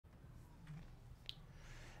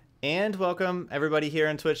And welcome everybody here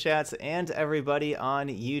in Twitch chats and everybody on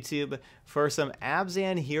YouTube for some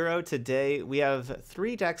Abzan Hero. Today we have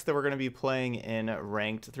 3 decks that we're going to be playing in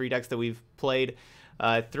ranked, 3 decks that we've played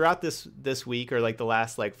throughout this week, or like the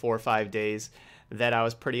last 4 or 5 days, that I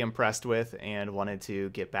was pretty impressed with and wanted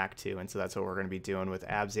to get back to. And so that's what we're going to be doing with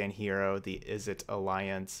Abzan Hero, the Izzet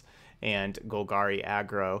Alliance, and Golgari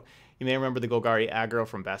Aggro. You may remember the Golgari Aggro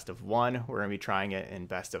from Best of 1. We're going to be trying it in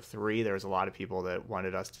Best of 3. There was a lot of people that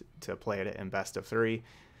wanted us to play it in Best of 3.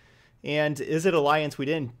 And Izzet Alliance, we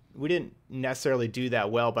didn't necessarily do that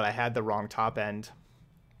well, but I had the wrong top end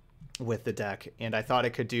with the deck, and I thought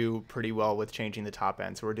it could do pretty well with changing the top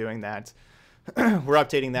end. So we're doing that. We're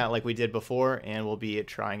updating that like we did before, and we'll be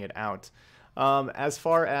trying it out. As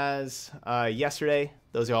far as yesterday,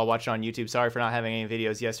 those of y'all watching on YouTube, sorry for not having any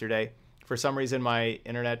videos yesterday. For some reason, my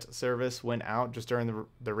internet service went out just during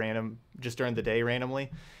the day randomly,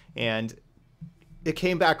 and it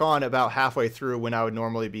came back on about halfway through when I would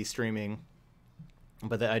normally be streaming.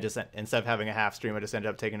 But then I just, instead of having a half stream, I just ended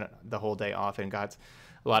up taking the whole day off and got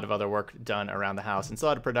a lot of other work done around the house, and still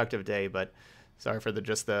had a productive day. But sorry for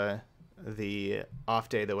the off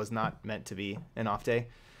day that was not meant to be an off day.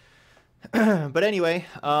 But anyway,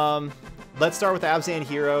 let's start with Abzan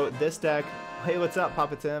Hero. This deck, hey, what's up,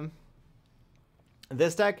 Papa Tim?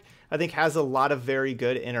 This deck, I think, has a lot of very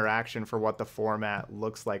good interaction for what the format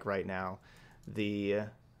looks like right now. That's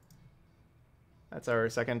our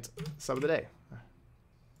second sub of the day.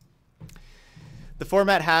 The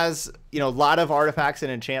format has, a lot of artifacts and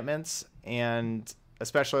enchantments, and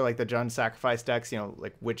especially like the Jund Sacrifice decks,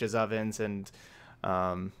 like Witch's Ovens and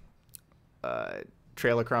Trail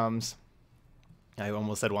of Crumbs. I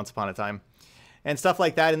almost said Once Upon a Time. And stuff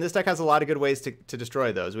like that. And this deck has a lot of good ways to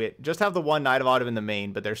destroy those. We just have the one Knight of Autumn in the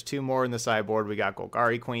main, but there's 2 more in the sideboard. We got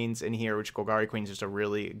Golgari Queens in here, which Golgari Queens is just a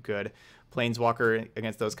really good Planeswalker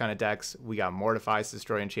against those kind of decks. We got Mortifies to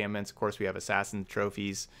destroy enchantments. Of course, we have Assassin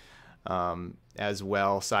Trophies as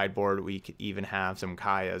well. Sideboard, we could even have some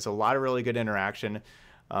Kayas. A lot of really good interaction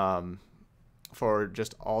for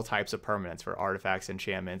just all types of permanents, for artifacts,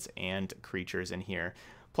 enchantments, and creatures in here.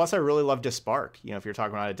 Plus, I really love Dispark. If you're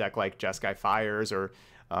talking about a deck like Jeskai Fires, or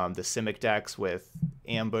the Simic decks with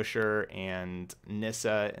Ambusher and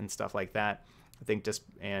Nissa and stuff like that. I think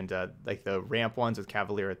like the ramp ones with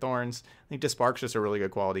Cavalier of Thorns. I think Dispark's just a really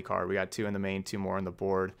good quality card. We got 2 in the main, 2 more on the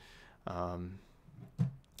board.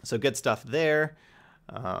 So good stuff there.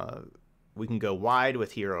 We can go wide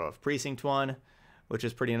with Hero of Precinct 1, which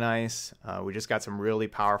is pretty nice. We just got some really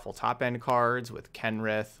powerful top-end cards with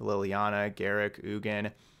Kenrith, Liliana, Garruk,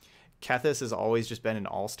 Ugin. Kethis has always just been an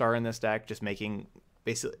all-star in this deck, just making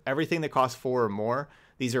basically everything that costs 4 or more.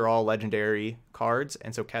 These are all legendary cards,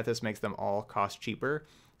 and so Kethis makes them all cost cheaper.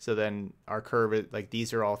 So then our curve is like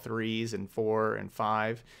these are all 3s and 4 and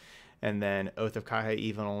 5. And then Oath of Kaya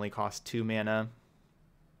even only costs 2 mana.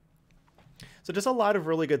 So just a lot of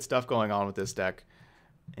really good stuff going on with this deck.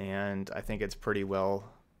 And I think it's pretty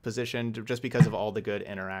well positioned just because of all the good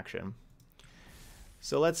interaction.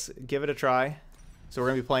 So let's give it a try. So we're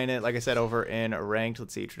going to be playing it, like I said, over in ranked.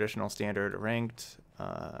 Let's see, traditional, standard, ranked,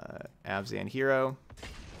 Abzan Hero.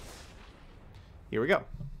 Here we go.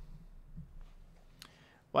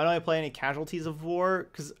 Why don't I play any Casualties of War?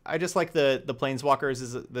 Because I just like the Planeswalkers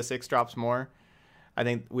is the 6 drops more. I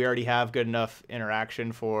think we already have good enough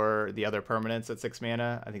interaction for the other permanents at 6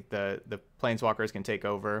 mana. I think the Planeswalkers can take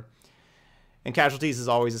over. And Casualties is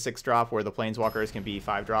always a 6 drop, where the Planeswalkers can be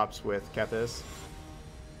 5 drops with Kethis.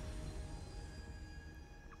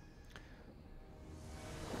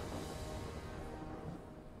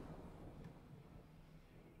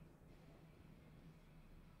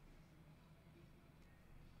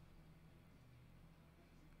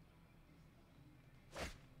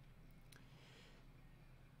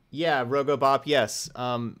 Yeah, Rogobop, yes.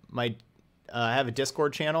 I have a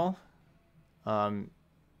Discord channel.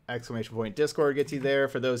 Exclamation point Discord gets you there.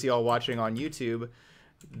 For those of y'all watching on YouTube,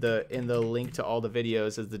 in the link to all the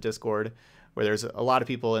videos is the Discord, where there's a lot of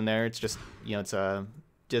people in there. It's just, it's a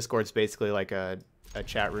Discord's basically like a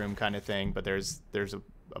chat room kind of thing, but there's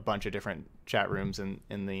a bunch of different chat rooms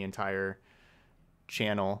in the entire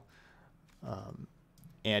channel.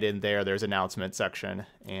 And in there's announcement section,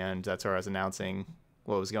 and that's where I was announcing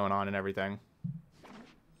what was going on and everything.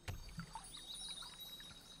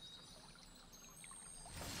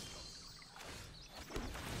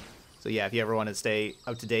 So yeah, if you ever want to stay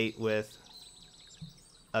up to date with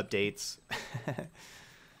updates,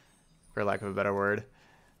 for lack of a better word,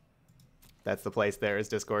 that's the place. There is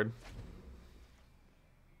Discord.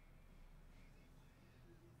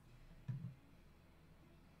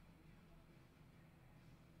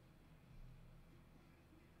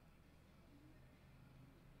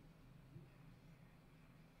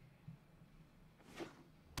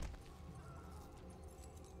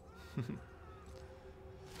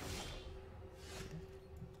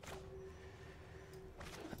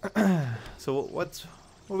 So what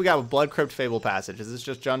we got with Blood Crypt Fable Passage? Is this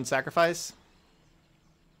just Jund Sacrifice?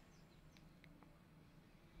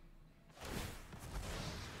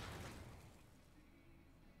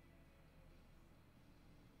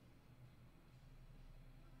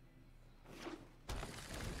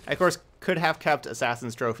 I, of course, could have kept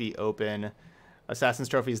Assassin's Trophy open. Assassin's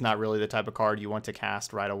Trophy is not really the type of card you want to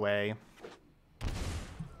cast right away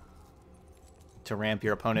to ramp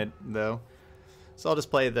your opponent, though. So I'll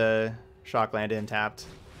just play the Shockland in tapped,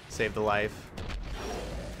 save the life.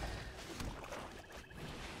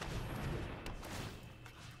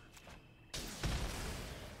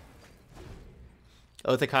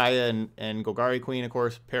 Othakaya and Golgari Queen, of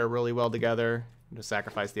course, pair really well together. Just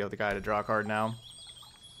sacrifice the Othakaya to draw a card now.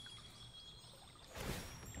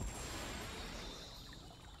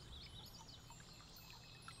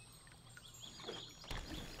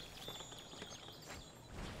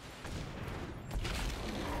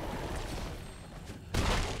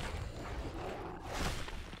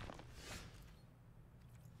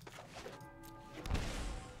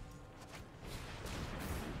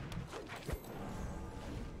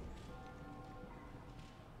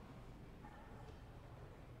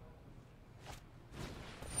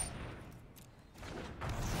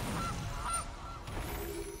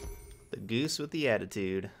 Goose with the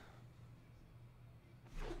attitude.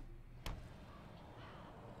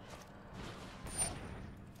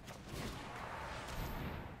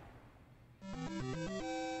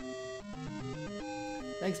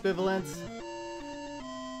 Thanks, Bivalence.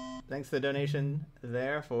 Thanks for the donation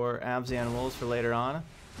there for Abzan Wolves for later on.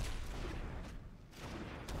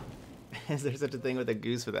 Is there such a thing with a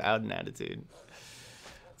goose without an attitude?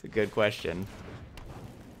 It's a good question.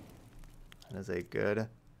 That is a good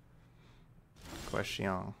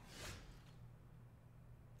question.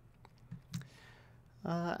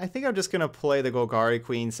 I think I'm just gonna play the Golgari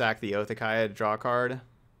Queen, sack the Othakaya, draw a card.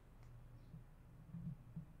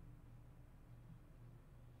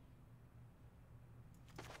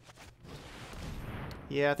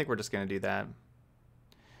 Yeah, I think we're just gonna do that.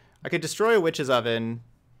 I could destroy a Witch's Oven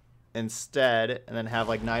instead, and then have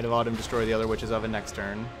like Knight of Autumn destroy the other Witch's Oven next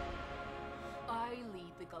turn. I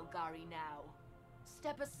lead the Golgari now.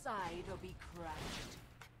 Step aside or be crushed.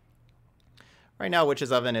 Right now,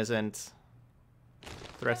 Witch's Oven isn't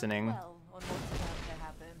threatening. Well, on what's about to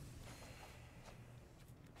happen.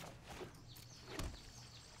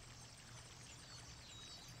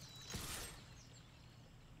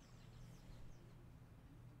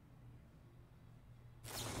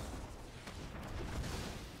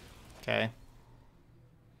 Okay.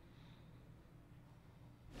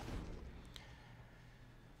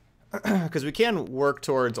 Because we can work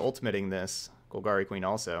towards ultimating this Golgari Queen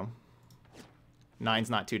also. 9's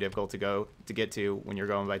not too difficult to get to when you're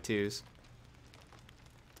going by 2s.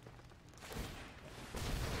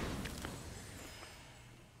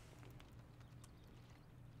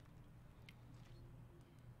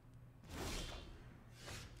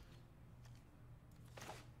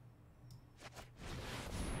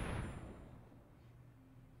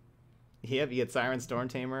 Yep, you get Siren Storm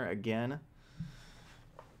Tamer again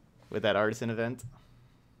with that Artisan event.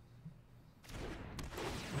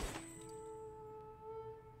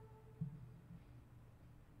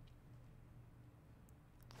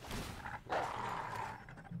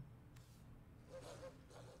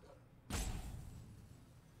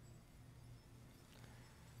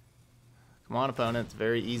 Come on, opponents.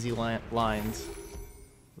 Very easy lines.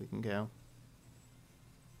 We can go.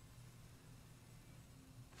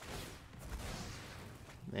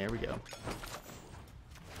 There we go.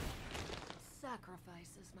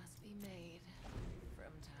 Sacrifices must be made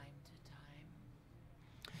from time to time.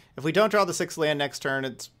 If we don't draw the 6th land next turn,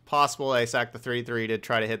 it's possible I sack the 3/3 to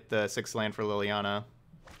try to hit the 6th land for Liliana.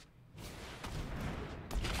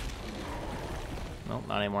 No,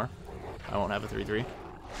 not anymore. I won't have a 3/3.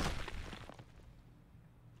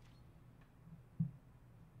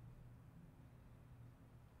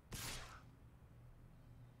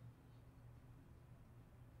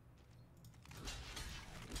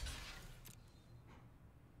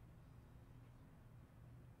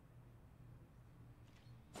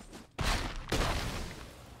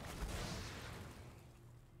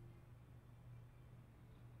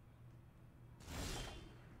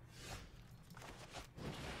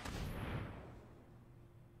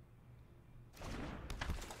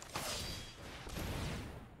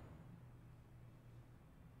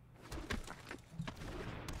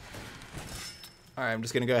 Alright, I'm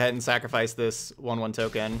just going to go ahead and sacrifice this 1/1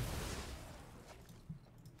 token.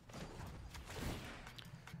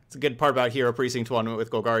 It's good part about Hero Precinct 1 with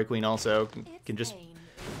Golgari Queen also. Can just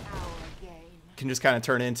kind of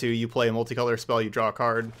turn into you play a multicolor spell, you draw a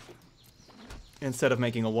card. Instead of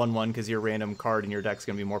making a 1/1 because your random card in your deck's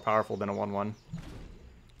going to be more powerful than a 1/1.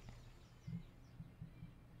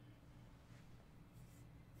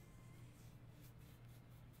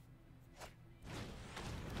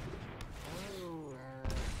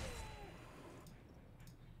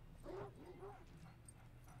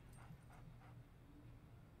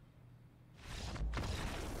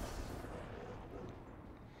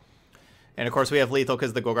 And of course we have lethal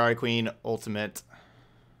because the Golgari Queen ultimate.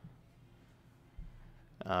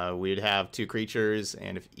 We'd have 2 creatures,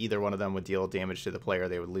 and if either one of them would deal damage to the player,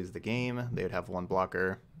 they would lose the game. They would have 1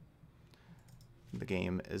 blocker. The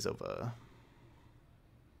game is over.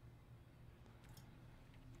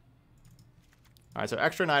 Alright, so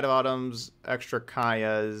extra Knight of Autumns, extra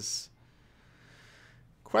Kayas.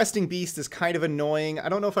 Questing Beast is kind of annoying. I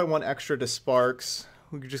don't know if I want extra to Sparks.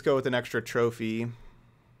 We could just go with an extra trophy,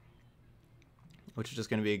 which is just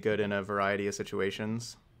going to be good in a variety of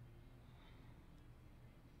situations.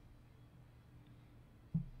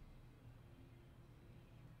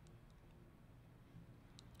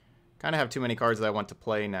 Kind of have too many cards that I want to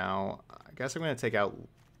play now. I guess I'm going to take out...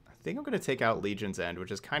 I think I'm going to take out Legion's End, which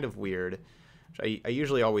is kind of weird. I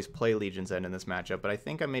usually always play Legion's End in this matchup, but I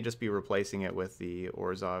think I may just be replacing it with the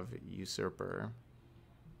Orzhov Usurper.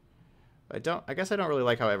 I guess I don't really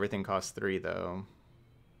like how everything costs 3, though.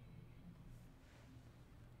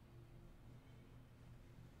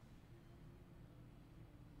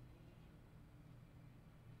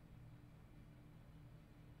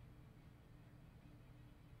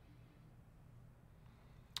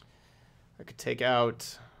 I could take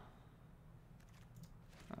out...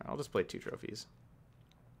 I'll just play 2 trophies.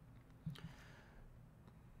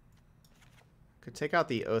 Could take out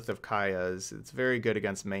the Oath of Kaya's. It's very good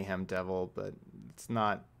against Mayhem Devil, but it's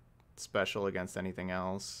not special against anything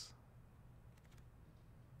else.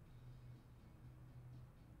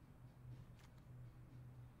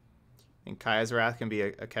 And Kaya's Wrath can be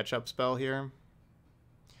a catch-up spell here.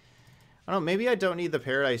 I don't know, maybe I don't need the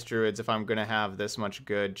Paradise Druids if I'm going to have this much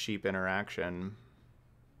good, cheap interaction.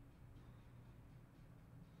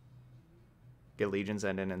 Get Legion's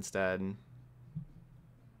End in instead.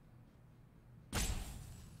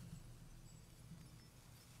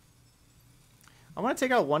 I want to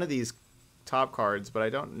take out one of these top cards, but I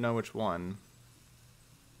don't know which one.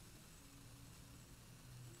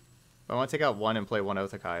 I want to take out one and play 1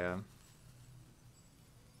 Oath of Kaya.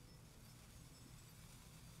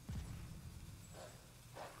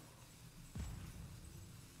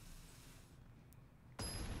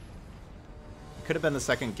 Could have been the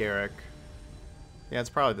second Garruk. Yeah, it's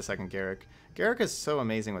probably the second Garruk. Garruk is so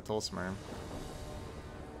amazing with Tolsmer.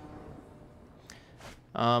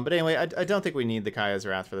 But anyway, I don't think we need the Kaya's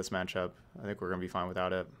Wrath for this matchup. I think we're going to be fine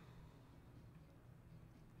without it.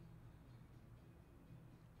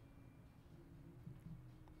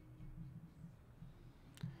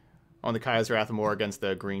 On the Kaya's Wrath more against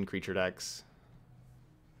the green creature decks.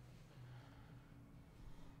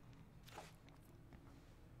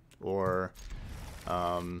 Or...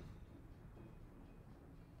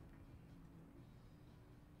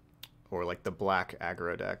 or like the black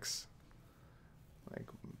aggro decks,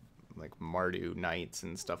 like Mardu Knights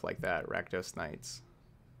and stuff like that, Rakdos Knights.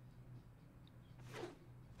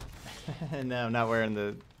 No, I'm not wearing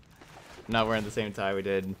the same tie we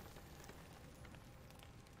did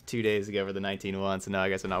 2 days ago for the 19-1, so now I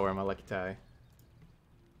guess I'm not wearing my lucky tie.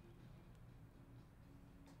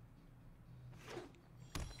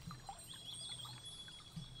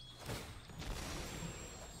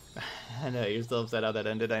 I know, you're still upset how that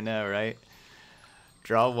ended, I know, right?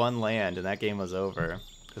 Draw 1 land, and that game was over.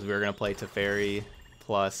 Because we were going to play Teferi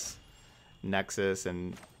plus Nexus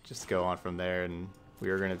and just go on from there, and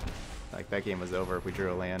we were going to... Like, that game was over if we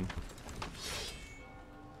drew a land.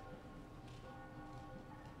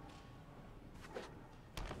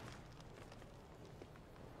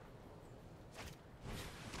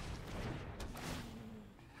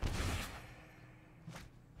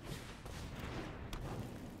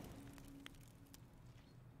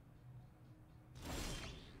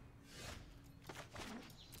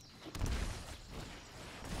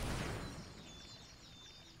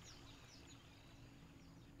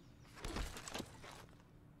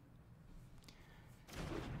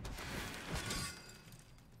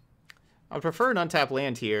 I would prefer an untapped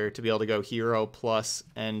land here to be able to go Hero plus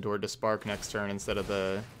End or Despark next turn instead of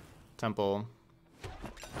the Temple.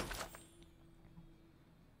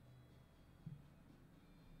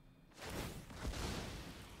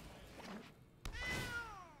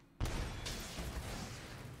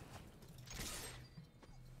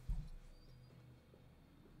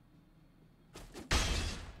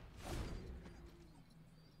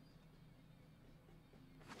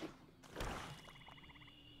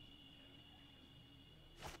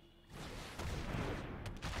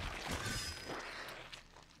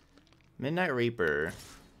 Midnight Reaper,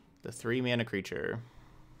 the 3-mana creature.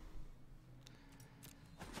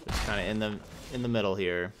 Just kind of in the middle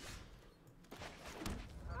here.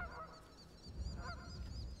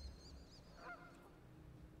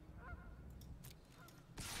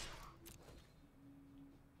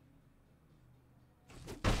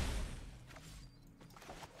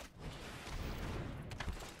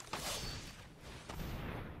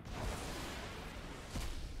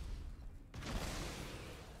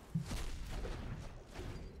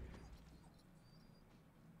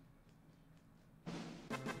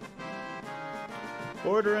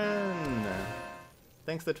 Borderin!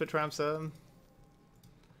 Thanks to Twitch Prime sub.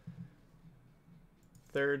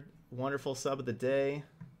 3rd wonderful sub of the day.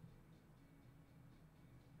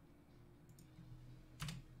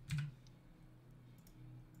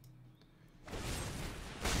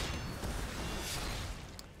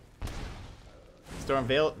 Storm,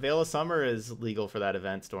 Veil of Summer is legal for that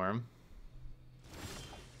event, Storm.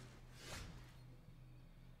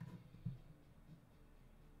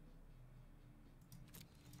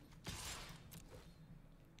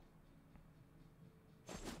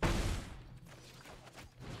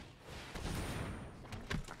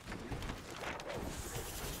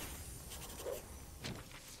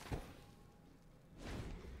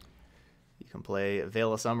 Play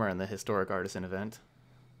Veil of Summer in the Historic Artisan event.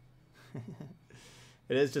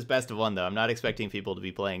 It is just best of one, though. I'm not expecting people to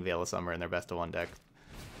be playing Veil of Summer in their best of one deck.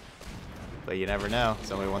 But you never know.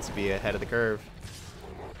 Somebody wants to be ahead of the curve.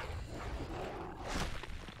 I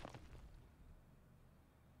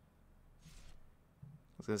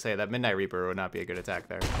was going to say, that Midnight Reaper would not be a good attack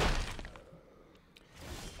there.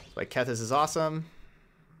 Like, Kethis is awesome.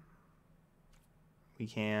 We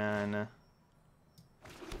can...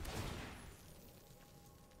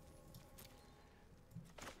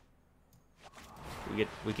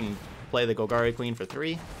 We can play the Golgari Queen for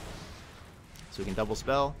 3, so we can double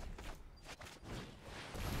spell.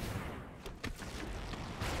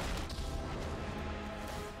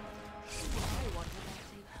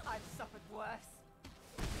 I've suffered worse.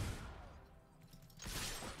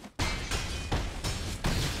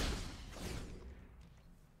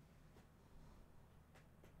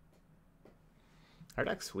 Our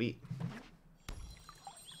deck's sweet.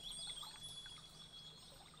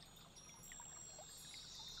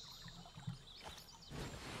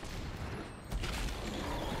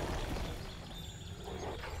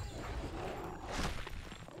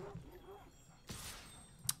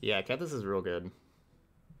 Yeah, Kethis is real good.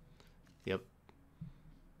 Yep.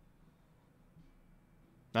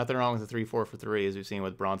 Nothing wrong with the 3/4 for 3, as we've seen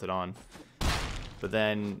with Brontodon. But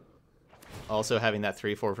then also having that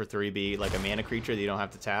 3/4 for 3 be like a mana creature that you don't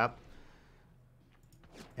have to tap.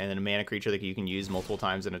 And then a mana creature that you can use multiple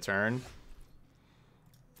times in a turn.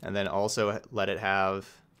 And then also let it have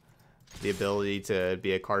the ability to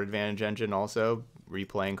be a card advantage engine also,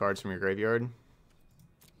 replaying cards from your graveyard.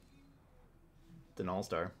 It's an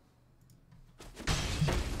all-star.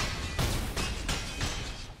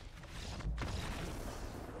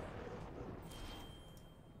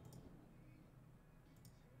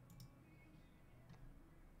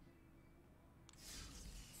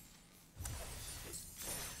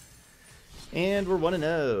 And we're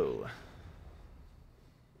 1-0.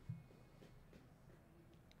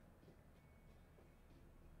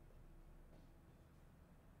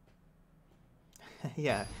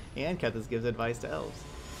 Yeah, and Kethis gives advice to elves.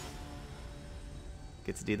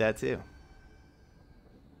 Gets to do that too.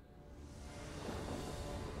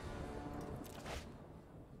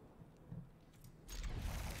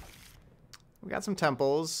 We got some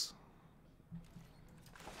temples.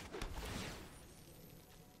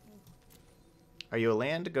 Are you a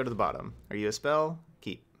land? Go to the bottom. Are you a spell?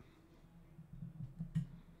 Keep.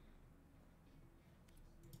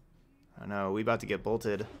 Oh no, we about to get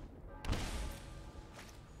bolted.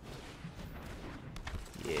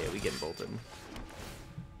 Yeah, we getting bolted.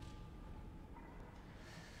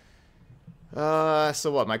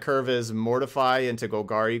 So what? My curve is Mortify into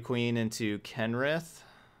Golgari Queen into Kenrith.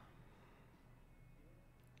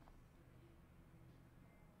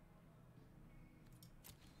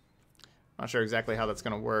 Not sure exactly how that's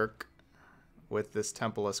going to work with this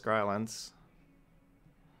Temple of Skrylance.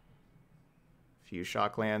 A few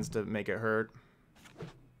shock lands to make it hurt.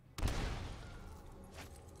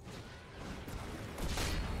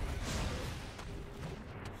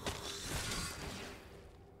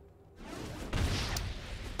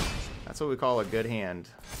 That's what we call a good hand.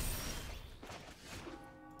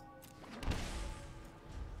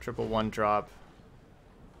 Triple 1-drop.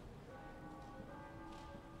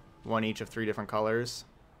 One each of 3 different colors.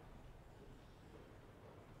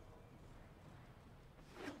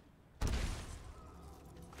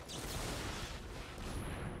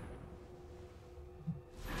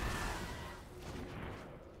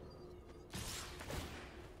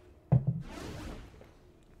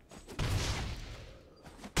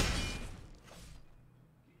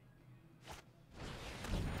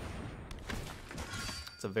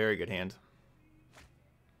 It's a very good hand.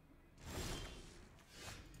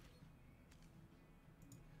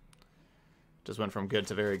 Just went from good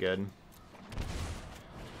to very good.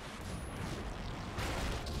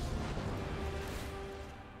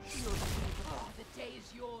 The day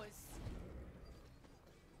is yours.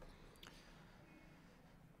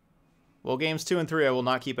 Well, games 2 and 3, I will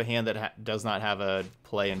not keep a hand that does not have a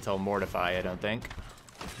play until Mortify, I don't think.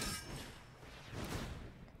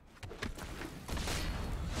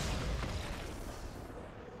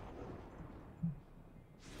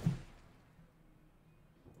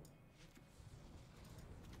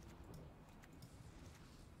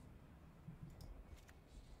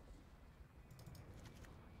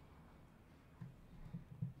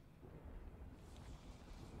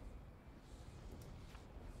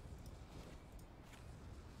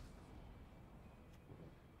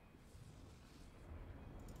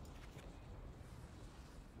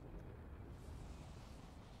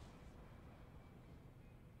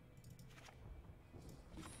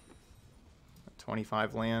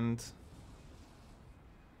 $25 land.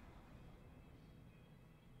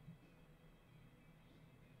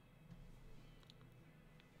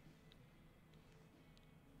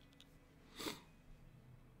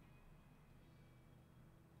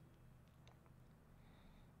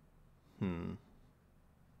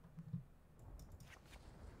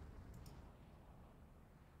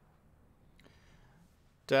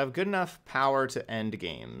 To have good enough power to end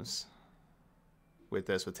games with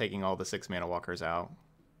this, with taking all the 6 mana walkers out.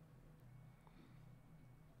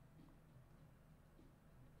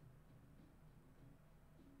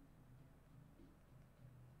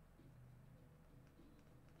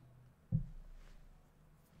 I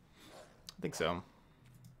think so.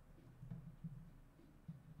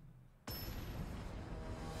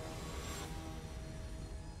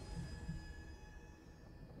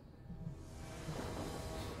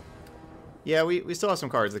 Yeah, we still have some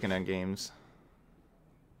cards that can end games.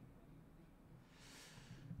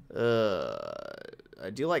 I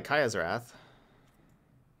do like Kaya's Wrath.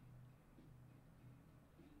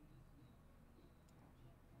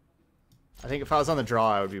 I think if I was on the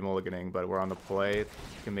draw, I would be mulliganing, but we're on the play. You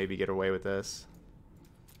can maybe get away with this.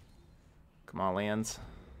 Come on, lands.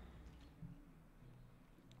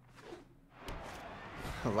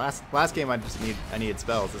 Last game I needed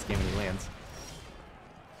spells. This game I need lands.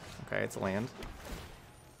 Okay, it's a land.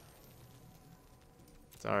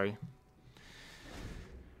 Sorry.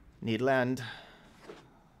 Need land.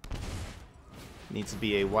 Needs to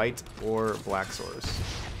be a white or black source.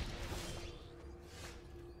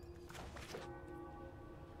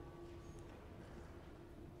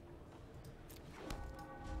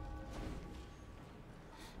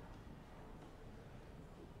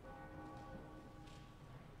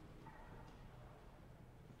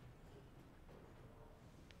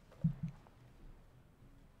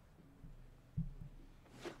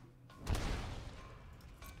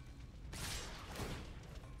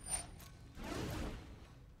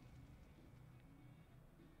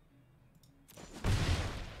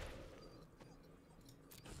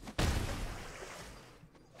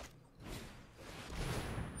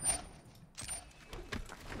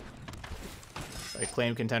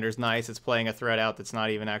 Claim Contender's nice. It's playing a threat out that's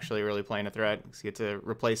not even actually really playing a threat. You get to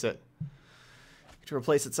replace it. Get to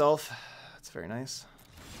replace itself. That's very nice.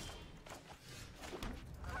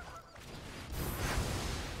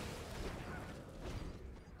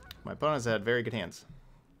 My opponent's had very good hands.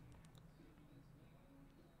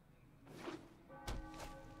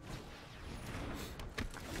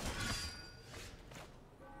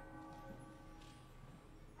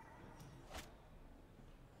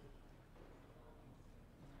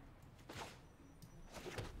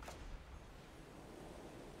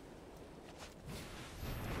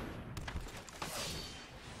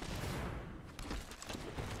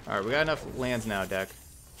 Alright, we got enough lands now, deck.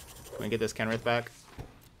 Can we get this Kenrith back?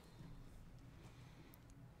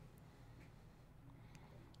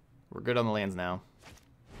 We're good on the lands now.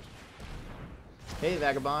 Hey,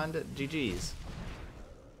 Vagabond. GG's.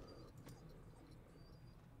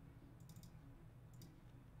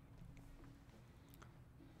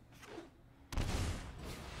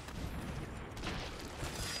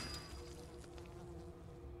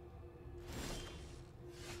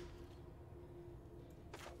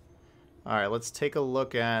 All right, let's take a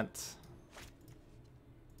look at...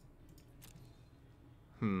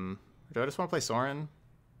 Do I just want to play Sorin?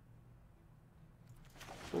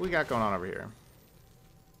 What we got going on over here?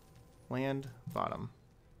 Land, bottom.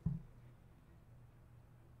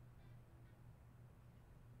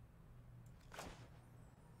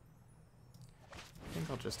 I think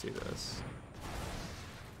I'll just do this.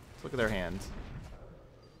 Let's look at their hand.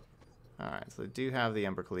 Alright, so they do have the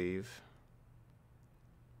Embercleave.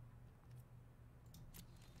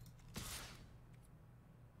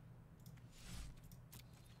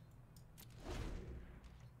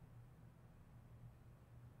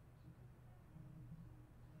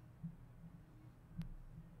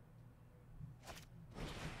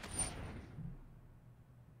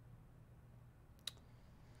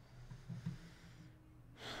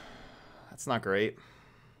 That's not great.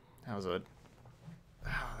 That was a... Oh,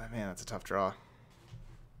 man, that's a tough draw.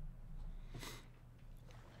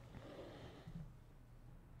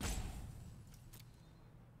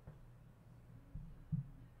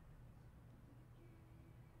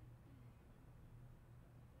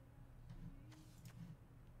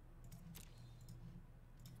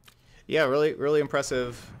 Yeah, really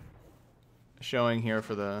impressive showing here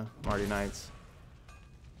for the Marty Knights.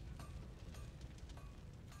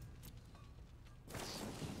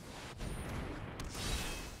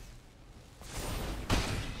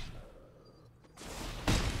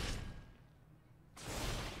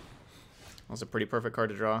 That was a pretty perfect card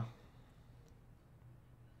to draw.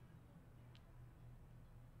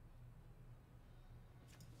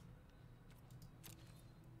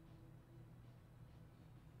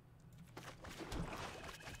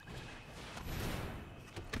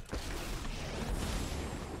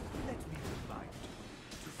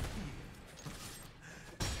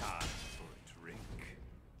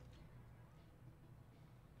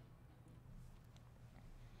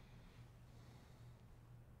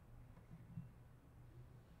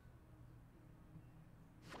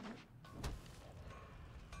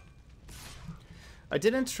 I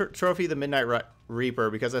didn't trophy the Midnight Reaper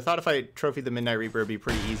because I thought if I trophied the Midnight Reaper, it'd be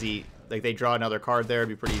pretty easy. Like, they draw another card there, it'd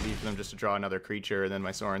be pretty easy for them just to draw another creature, and then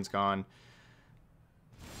my Sorin's gone.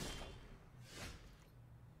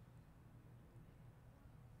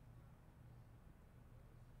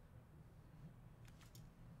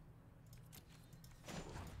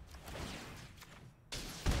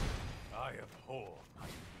 I abhor my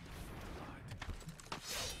blood.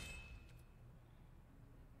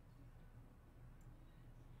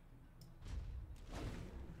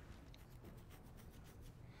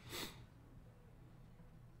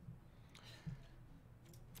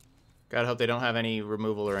 God, I hope they don't have any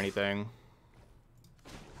removal or anything.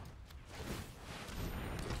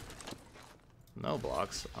 No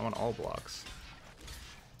blocks. I want all blocks.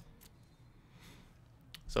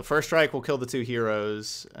 So first strike will kill the 2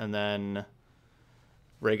 heroes, and then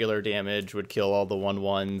regular damage would kill all the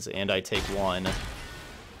 1/1s, and I take 1.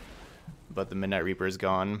 But the Midnight Reaper is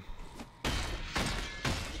gone.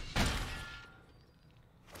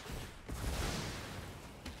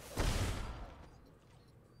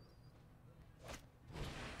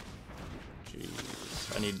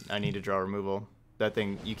 I need to draw removal. That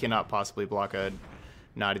thing, you cannot possibly block a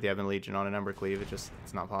Knight of the Ebon Legion on an Embercleave.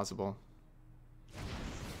 It's not possible.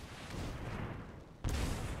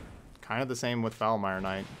 Kind of the same with Foulmire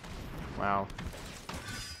Knight. Wow.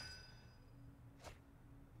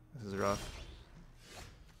 This is rough.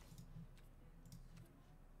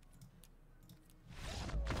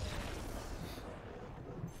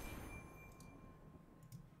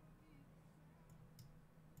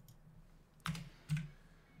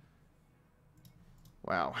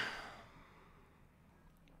 Wow.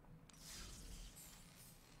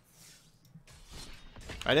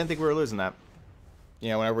 I didn't think we were losing that. You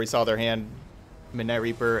know, whenever we saw their hand, Midnight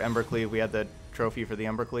Reaper, Embercleave, we had the trophy for the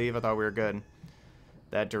Embercleave. I thought we were good.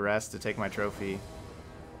 That duress to take my trophy.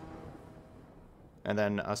 And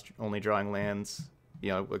then us only drawing lands. You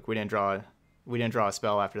know, like we didn't draw a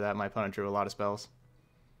spell after that. My opponent drew a lot of spells.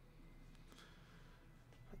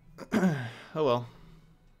 Oh well.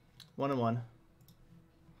 1-1.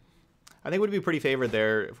 I think we'd be pretty favored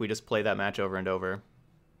there if we just play that match over and over.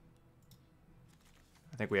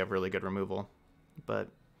 I think we have really good removal, but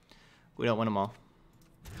we don't win them all.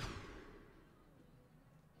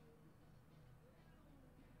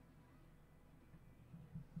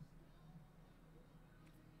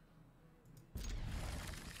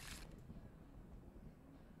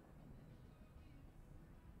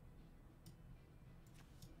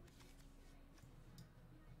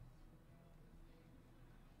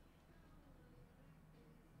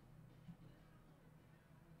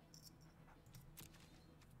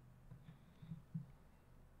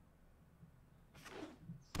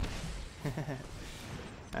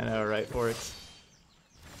 I know, right, Forks?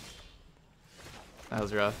 That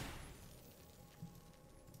was rough.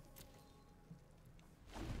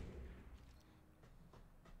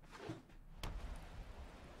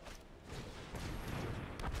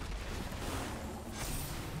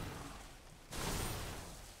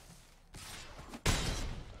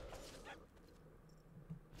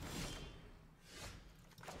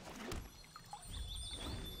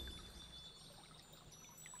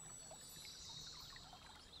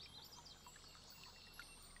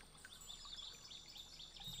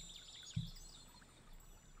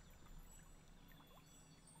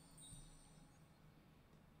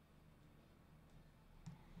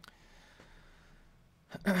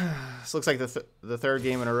 This looks like the third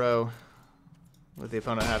game in a row with the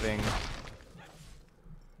opponent having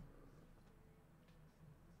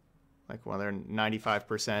like one of their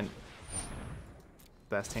 95%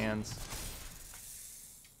 best hands.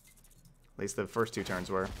 At least the first two turns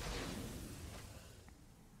were.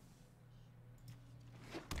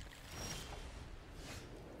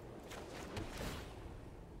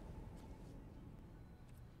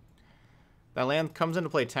 That land comes into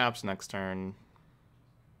play taps next turn.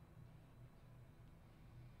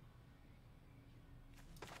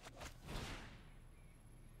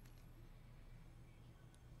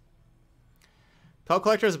 Pelt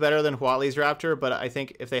Collector is better than Huatli's Raptor, but I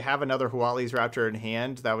think if they have another Huatli's Raptor in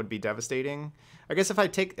hand, that would be devastating. I guess if I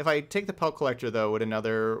take the Pelt Collector though, would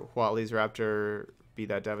another Huatli's Raptor be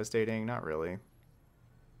that devastating? Not really.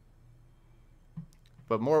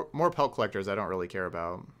 But more Pelt Collectors I don't really care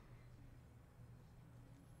about.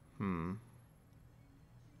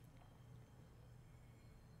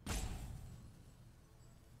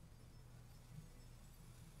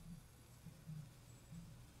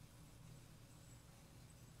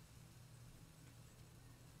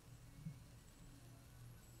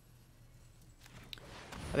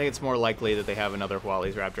 I think it's more likely that they have another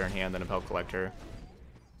Huatli's Raptor in hand than a Pelt Collector.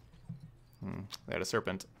 They had a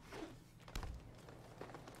Serpent.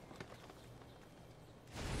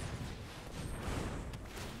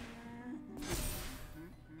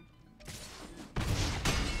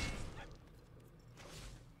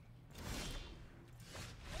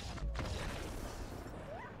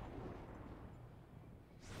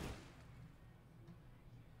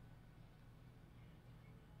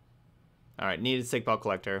 Alright, needed to take Pelt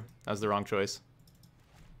Collector. That was the wrong choice.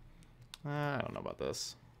 I don't know about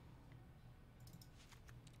this.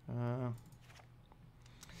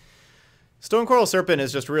 Stone Coral Serpent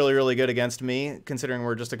is just really, really good against me, considering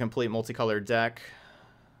we're just a complete multicolored deck.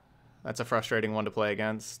 That's a frustrating one to play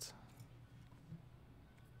against.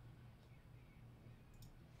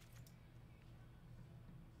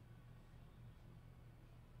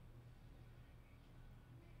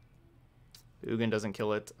 Ugin doesn't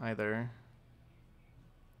kill it either.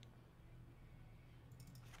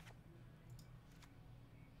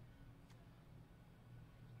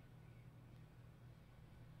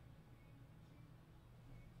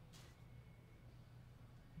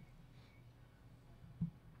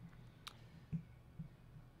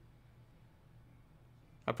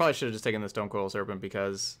 I probably should have just taken the Stone Coral Serpent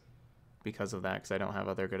because of that, because I don't have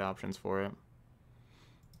other good options for it.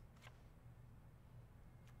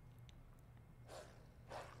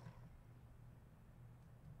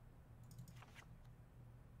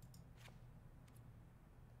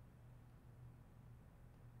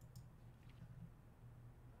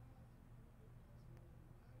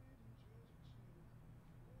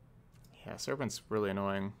 Yeah, Serpent's really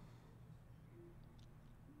annoying.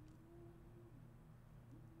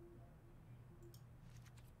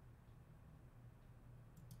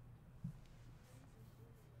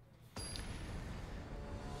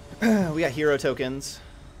 We got hero tokens.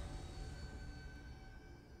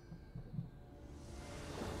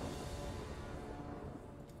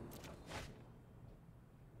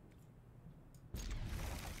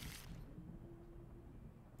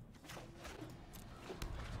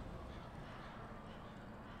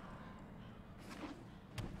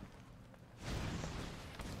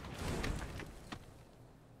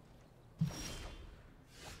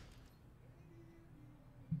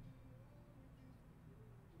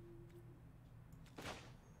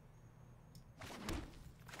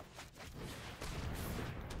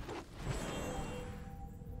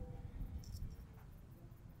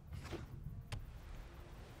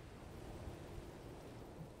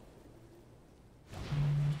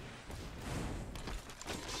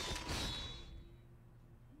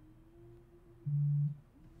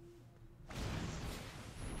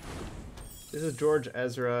 This is George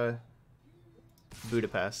Ezra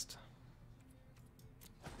Budapest.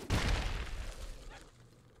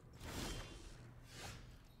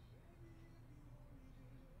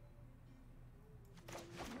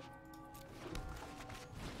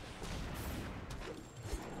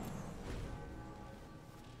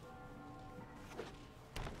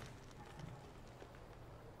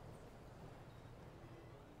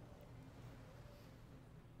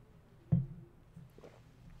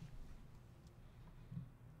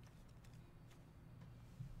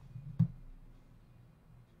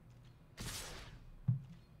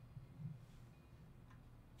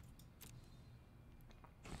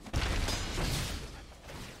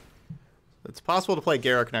 It's possible to play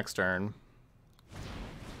Garruk next turn.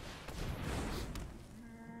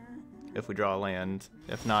 If we draw a land.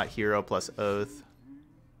 If not, Hero plus Oath.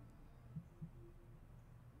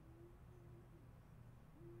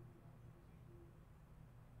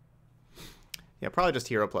 Yeah, probably just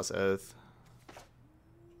hero plus oath.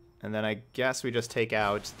 And then I guess we just take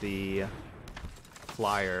out the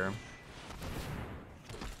flyer.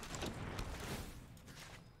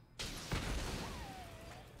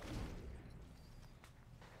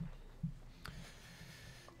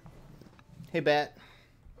 Hey, Bat.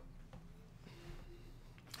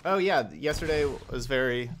 Oh yeah, yesterday was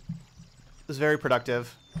very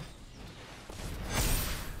productive.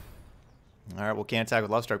 All right, well, can't attack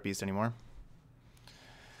with Lovestruck Beast anymore.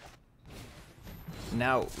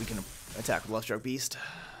 Now we can attack with Lovestruck Beast.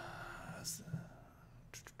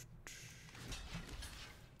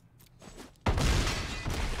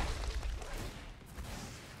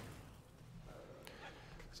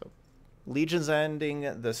 So, Legion's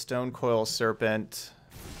ending the Stone Coil Serpent.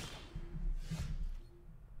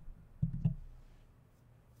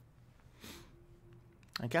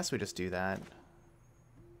 I guess we just do that.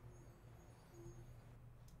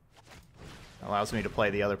 Allows me to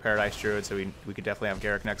play the other Paradise Druid, so we could definitely have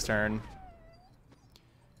Garruk next turn.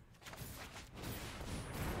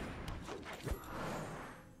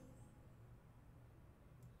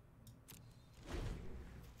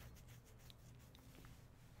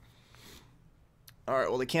 Alright,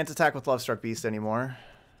 well, they can't attack with Lovestruck Beast anymore.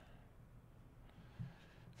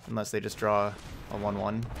 Unless they just draw a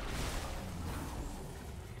 1/1.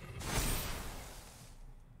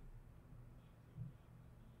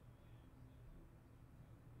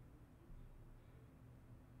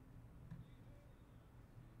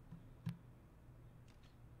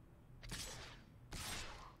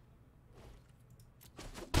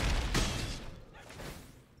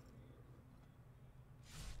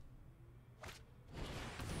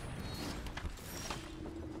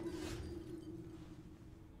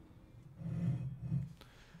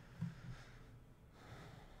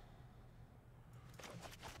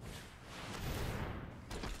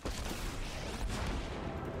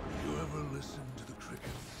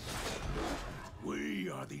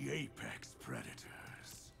 The apex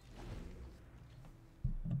predators.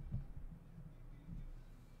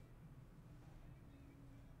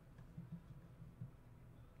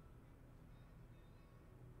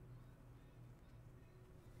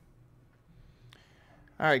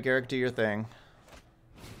 Alright, Garruk, do your thing.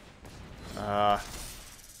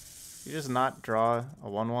 You just not draw a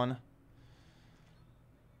 1/1?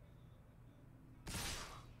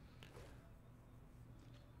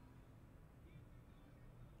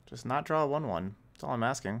 Just not draw a 1/1. That's all I'm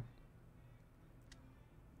asking.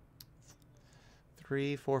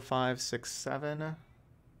 3, 4, 5, 6, 7.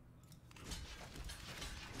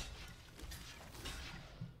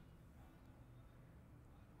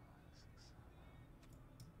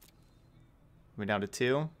 We're down to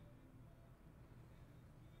 2.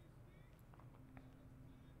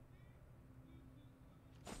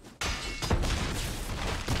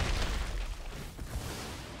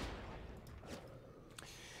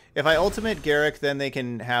 If I ultimate Garruk, then they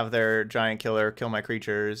can have their giant killer kill my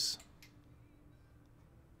creatures.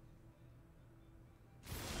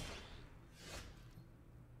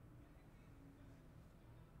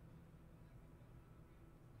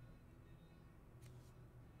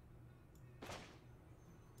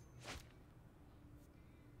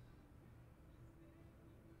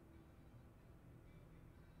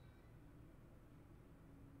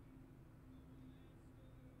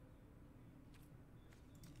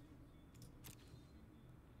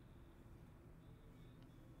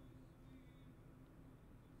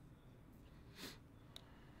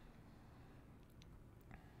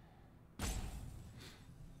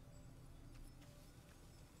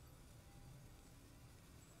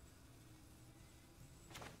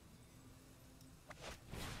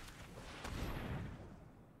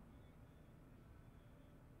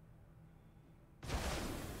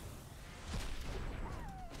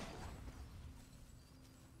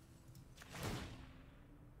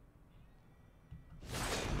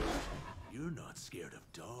 You're not scared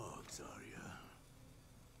of dogs, are you?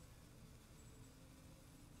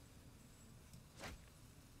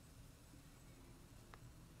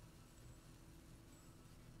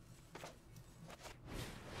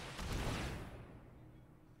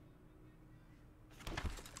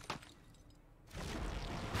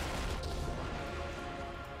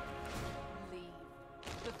 Leave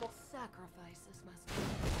before sacrifices must be made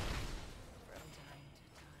from time to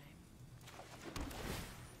time.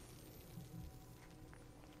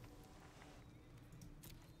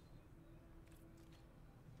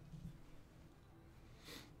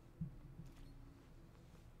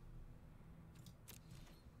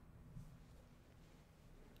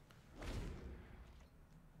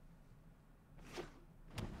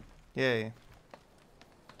 Yay.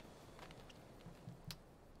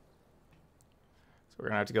 we're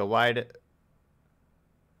going to have to go wide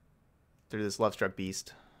through this left struck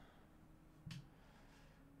beast.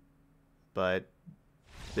 But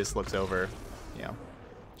this looks over. Yeah.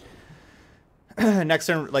 Next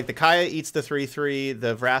turn, like the Kaya eats the 3/3.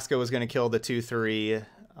 The Vraska was going to kill the 2/3.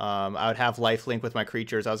 I would have lifelink with my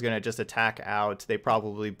creatures. I was going to just attack out. They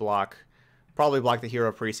probably block the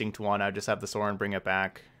Hero Precinct 1. I would just have the Sorin bring it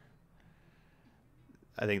back.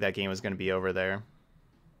 I think that game was going to be over there.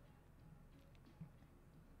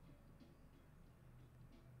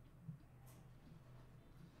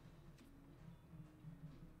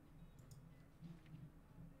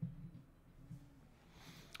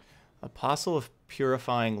 Apostle of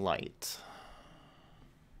Purifying Light.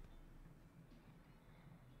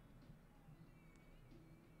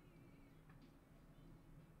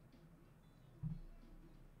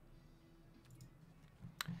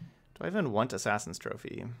 Do I even want Assassin's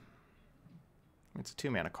Trophy? It's a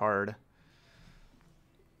 2-mana card.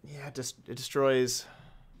 Yeah, it destroys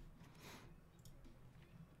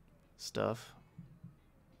stuff.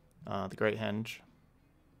 The Great Henge.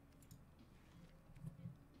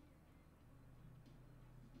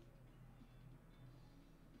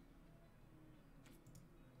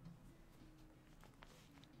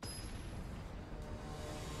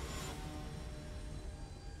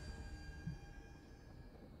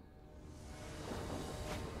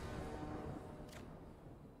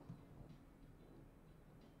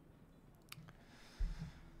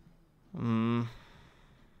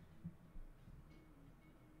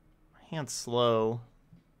 Hand's slow.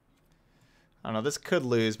 I don't know. This could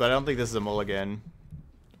lose, but I don't think this is a mulligan.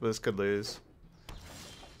 But this could lose.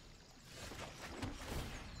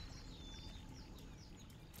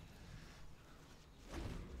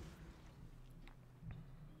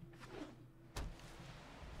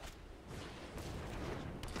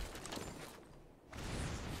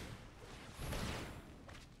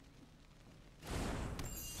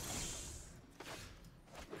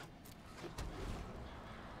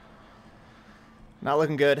 Not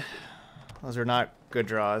looking good. Those are not good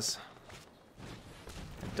draws.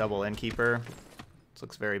 Double Innkeeper. This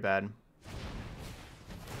looks very bad.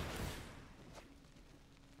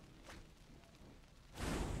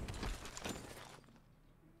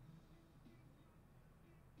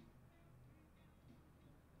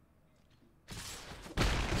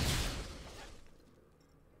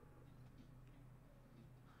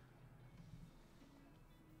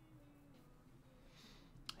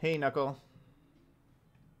 Hey, Knuckle.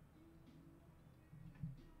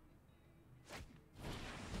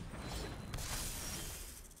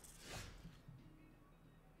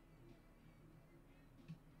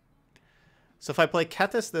 So if I play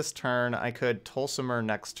Kethis this turn, I could Tolsimer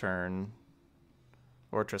next turn.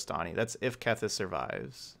 Or Tristani. That's if Kethis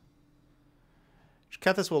survives.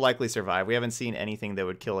 Kethis will likely survive. We haven't seen anything that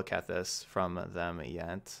would kill a Kethis from them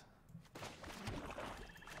yet.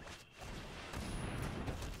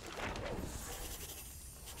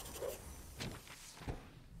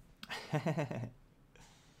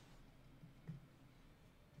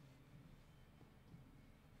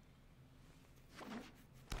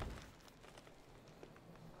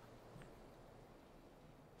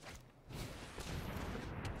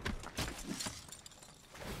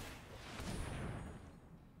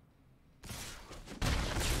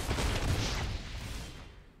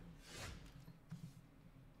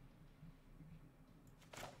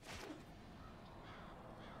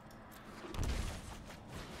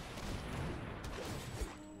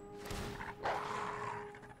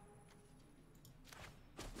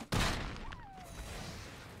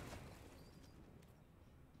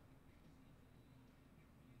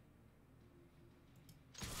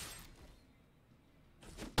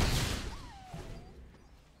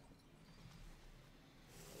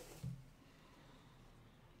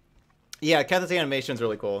 Yeah, Kethis animation is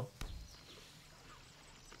really cool.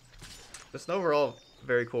 Just an overall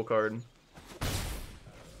very cool card.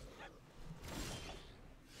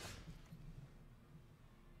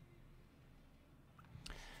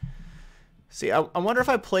 See, I wonder if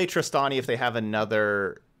I play Tristani if they have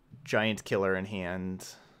another giant killer in hand.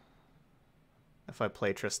 If I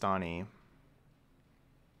play Tristani.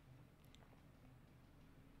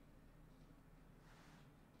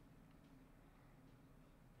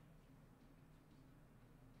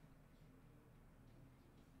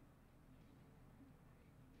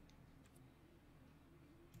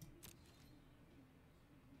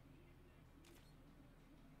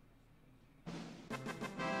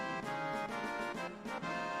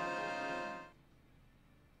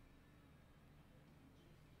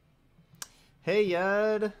 Hey,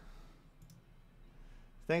 Yud.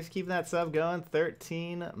 Thanks for keeping that sub going.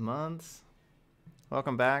 13 months.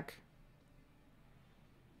 welcome back.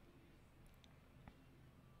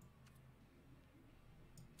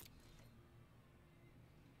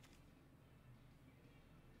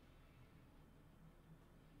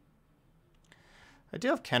 I do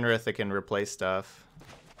have Kenrith that can replace stuff.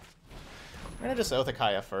 I'm gonna just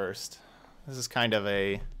Othakaya first. This is kind of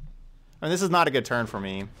a... I mean, this is not a good turn for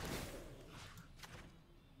me.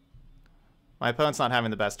 My opponent's not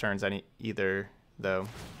having the best turns either, though.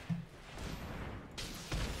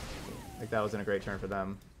 Like, that wasn't a great turn for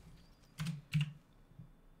them.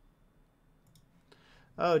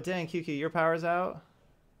 Oh, dang, QQ, your power's out?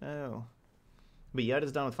 Oh. But Yud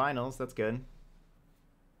is done with finals. That's good.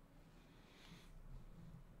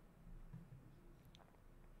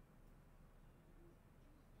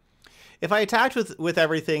 If I attacked with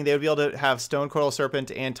everything, they would be able to have Stone Coral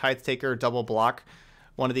Serpent and Tithe Taker double block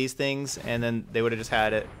one of these things, and then they would have just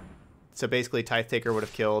had it. So basically, Tithe Taker would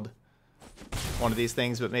have killed one of these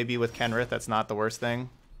things, but maybe with Kenrith, that's not the worst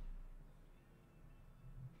thing.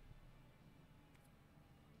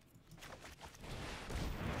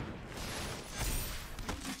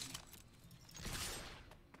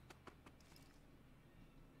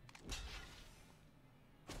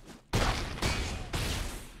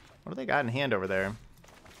 What do they got in hand over there?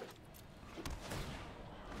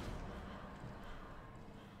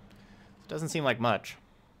 Doesn't seem like much.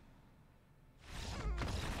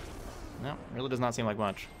 No, really does not seem like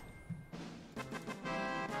much.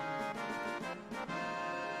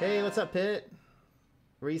 Hey, what's up, Pitt?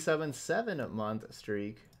 Resubbing 7-month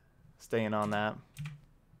streak. Staying on that.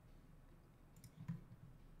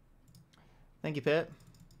 Thank you, Pitt.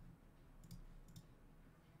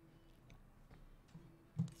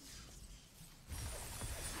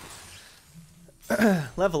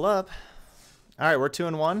 Level up. All right, we're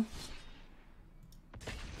 2-1.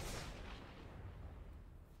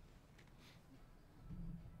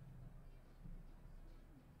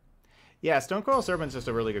 Yeah, Stone Coral Serpent's just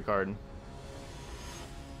a really good card.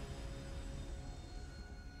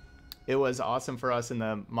 It was awesome for us in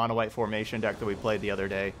the mono white formation deck that we played the other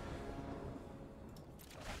day.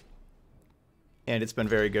 And it's been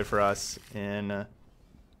very good for us in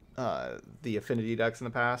the affinity decks in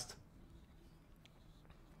the past.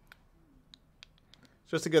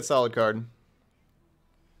 It's just a good solid card.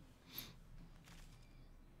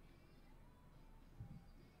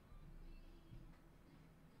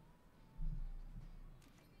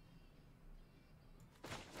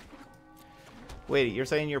 Wait, you're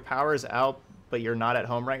saying your power's out, but you're not at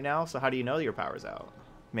home right now? So how do you know your power's out?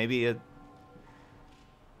 Maybe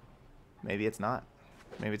it's not.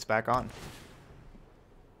 Maybe it's back on.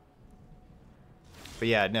 But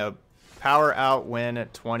yeah, no. Power out when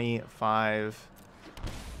at 25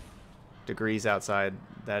 degrees outside.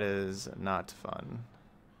 That is not fun.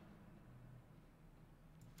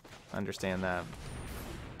 Understand that.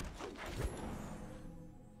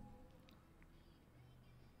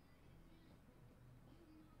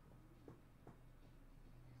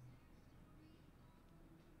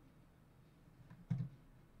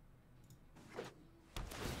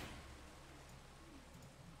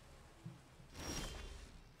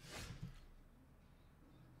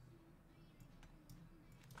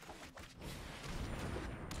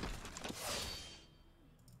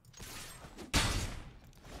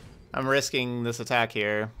 I'm risking this attack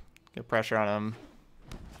here. Get pressure on him.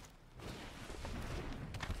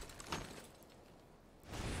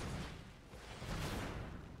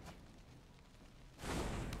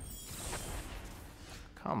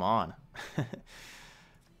 Come on.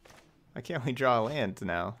 Why can't we draw a land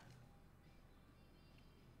now?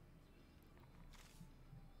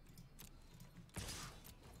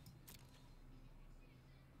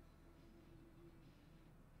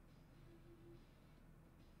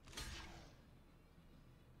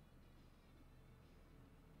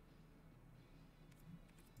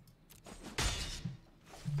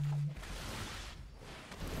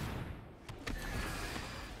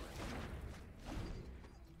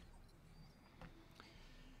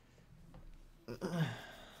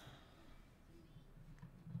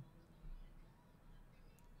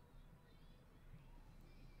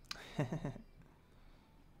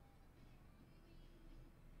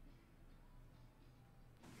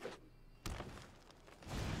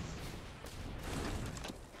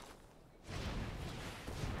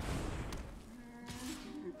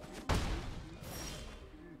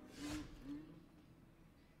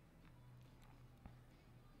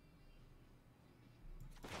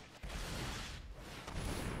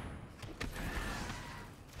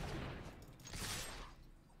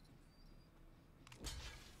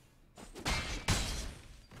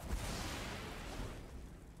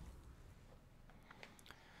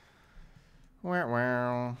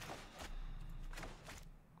 Wow.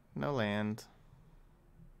 No land.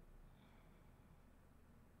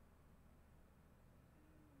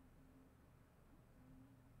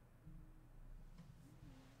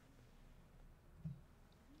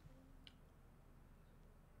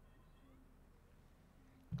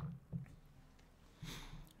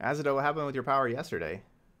 Azido, what happened with your power yesterday?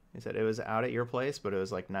 You said it was out at your place, but it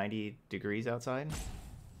was like 90 degrees outside?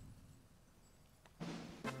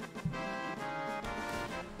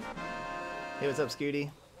 Hey, what's up,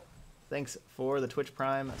 Scooty? Thanks for the Twitch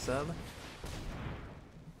Prime sub.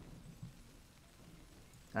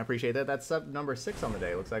 I appreciate that. That's sub number 6 on the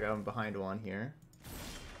day. Looks like I'm behind one here.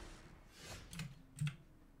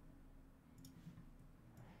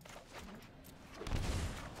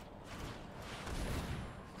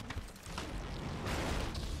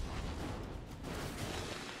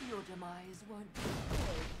 Your demise won't be good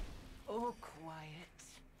or quiet.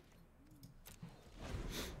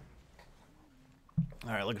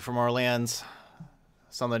 All right, looking for more lands.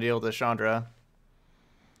 Something to deal with Chandra.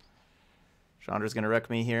 Chandra's gonna wreck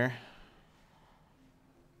me here.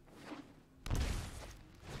 I'm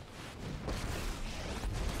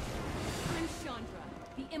Chandra,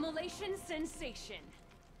 the immolation sensation.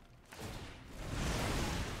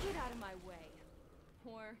 Get out of my way.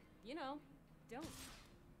 Or, you know, don't.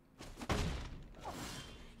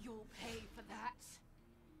 You'll pay for that.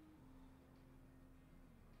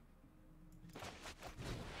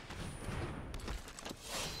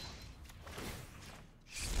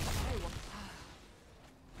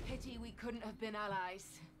 Pity we couldn't have been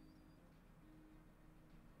allies.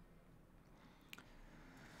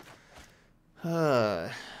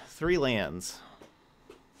 Three lands.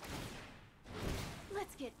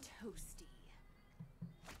 Let's get toasty.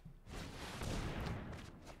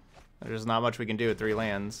 There's not much we can do with 3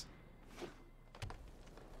 lands.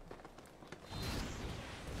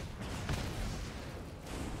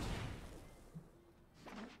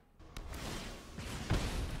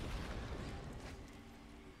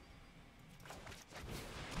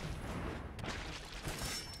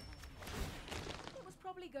 It was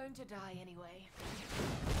probably going to die anyway.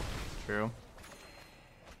 True.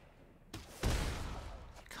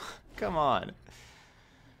 Come on.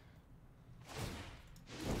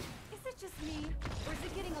 Is it just me, or is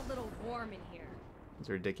it getting a little warm in here? It's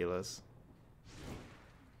ridiculous.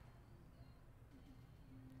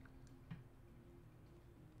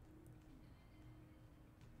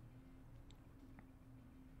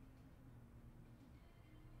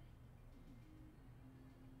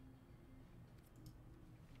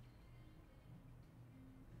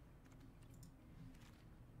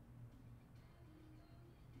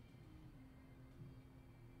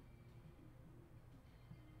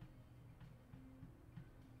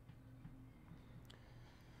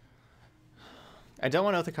 I don't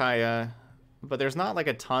want Othakaya, but there's not like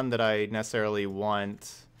a ton that I necessarily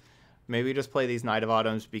want. Maybe just play these Knight of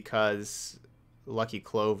Autumns because Lucky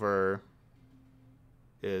Clover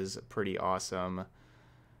is pretty awesome.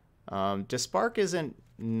 Dispark isn't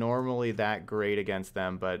normally that great against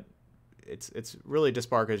them, but it's really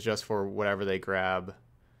Dispark is just for whatever they grab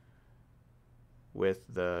with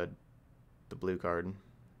the blue card,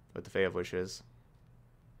 with the Fae of Wishes.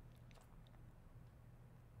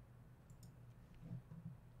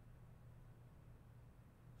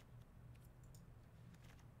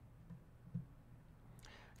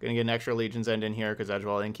 Gonna get an extra Legion's End in here because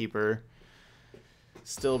Edgewall Innkeeper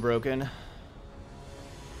still broken.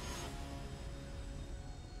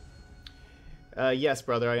 Yes,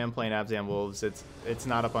 brother, I am playing Abzan Wolves. It's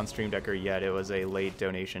not up on Stream Decker yet. It was a late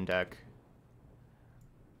donation deck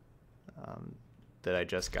that I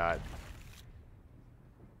just got.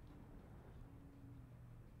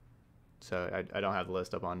 So I don't have the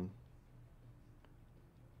list up on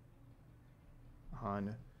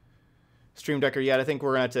Stream Decker yet. I think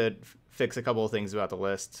we're going to have to fix a couple of things about the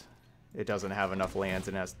list. It doesn't have enough lands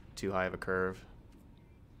and has too high of a curve.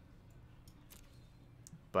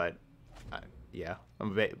 But, yeah.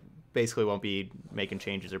 Basically won't be making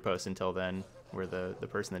changes or posts until then, where the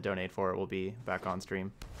person that donated for it will be back on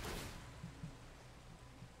stream.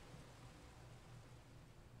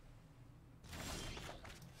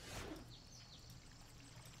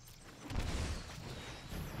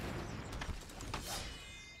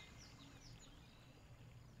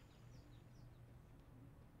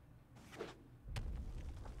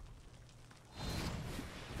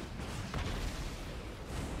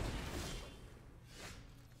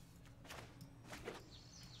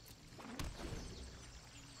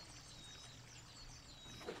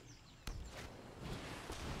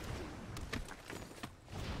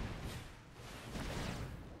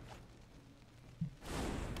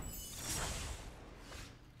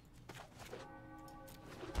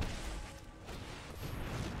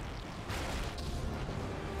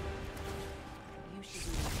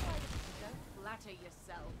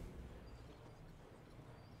 yourself.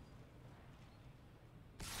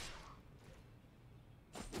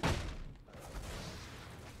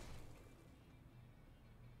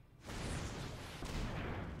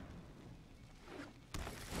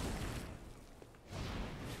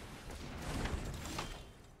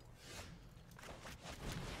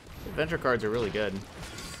 Adventure cards are really good.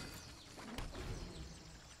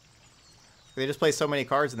 They just play so many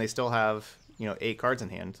cards and they still have, you know, 8 cards in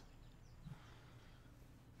hand.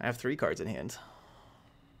 I have 3 cards in hand.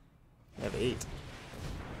 I have 8.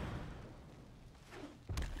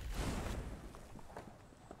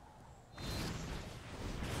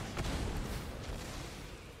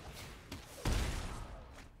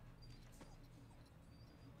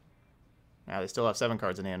 Now they still have 7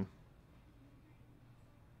 cards in hand.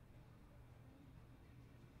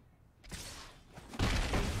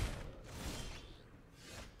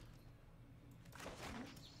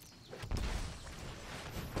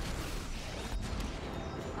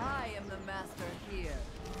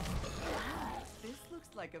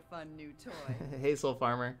 Like a fun new toy. Hey Soul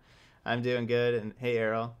Farmer, I'm doing good, and hey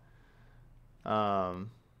Arrow,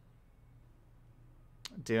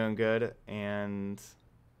 doing good, and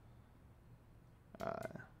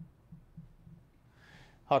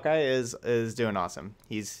Hawkeye is doing awesome.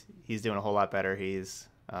 He's doing a whole lot better. He's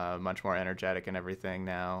much more energetic and everything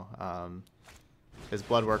now. His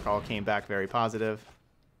blood work all came back very positive,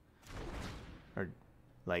 or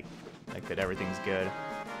like that everything's good.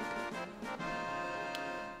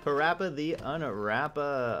 Parappa the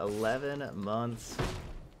Unrappa, 11 months.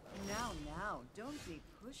 Now, don't be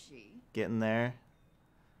pushy. Getting there.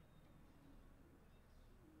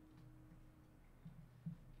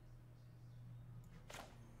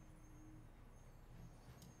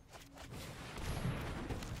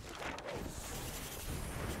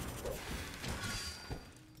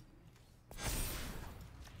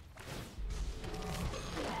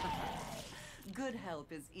 Good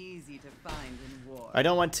help is easy to find in war. I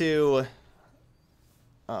don't want to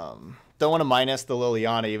minus the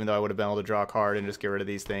Liliana, even though I would have been able to draw a card and just get rid of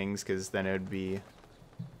these things, because then it would be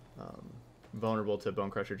vulnerable to Bone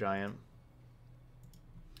Crusher Giant.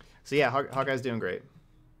 So yeah, Hawkeye's doing great.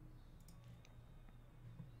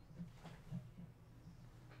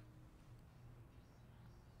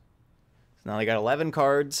 So now they got 11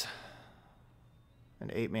 cards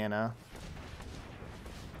and 8 mana.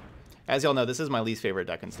 As y'all know, this is my least favorite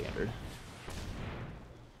deck in Standard.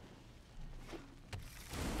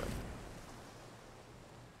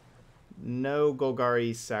 No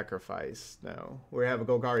Golgari Sacrifice. No. We have a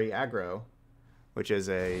Golgari Aggro, which is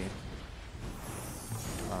an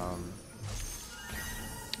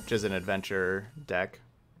adventure deck.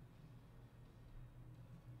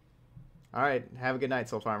 All right, have a good night,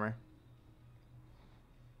 Soul Farmer.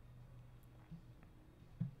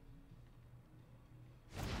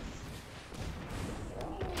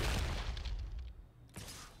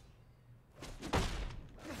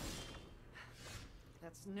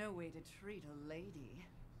 That's no way to treat a lady.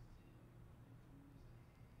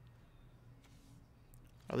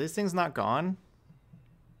 Are these things not gone?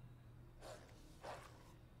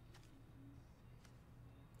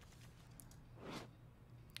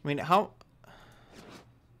 I mean, how...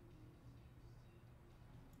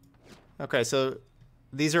 Okay, so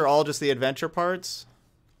these are all just the adventure parts?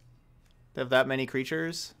 They have that many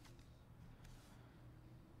creatures?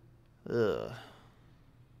 Ugh.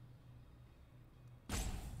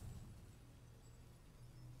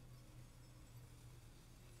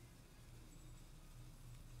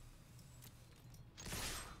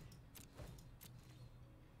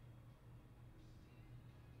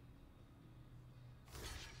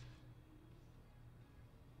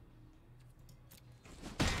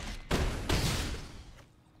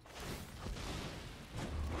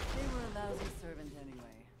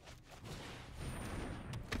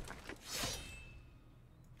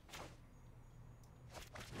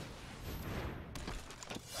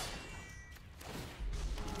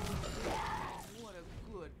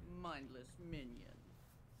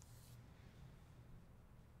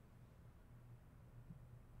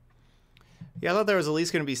 Yeah, I thought there was at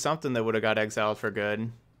least going to be something that would have got exiled for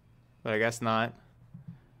good, but I guess not.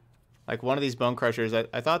 Like one of these Bone Crushers,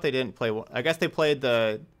 I thought they didn't play. I guess they played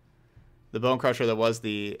the Bone Crusher that was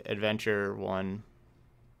the adventure one.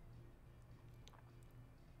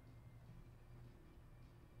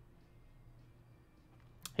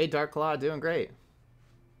 Hey, Dark Claw, doing great.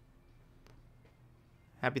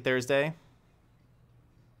 Happy Thursday.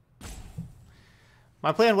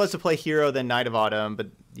 My plan was to play Hero then Knight of Autumn, but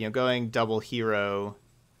you know, going double Hero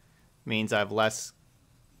means I have less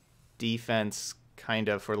defense, kind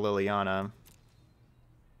of, for Liliana.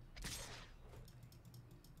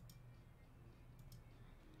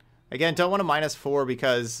 Again, don't want to -4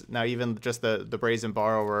 because now even just the Brazen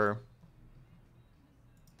Borrower.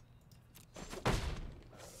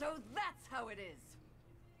 So that's how it is.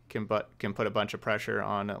 Can put a bunch of pressure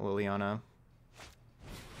on Liliana.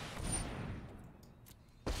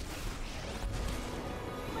 Let's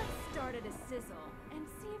start at a sizzle and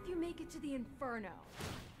see if you make it to the inferno.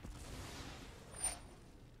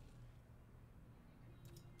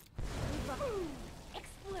 Boom!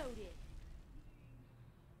 Exploded.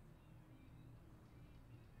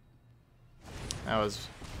 That was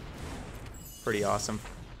pretty awesome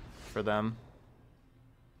for them.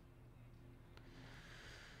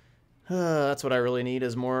 That's what I really need,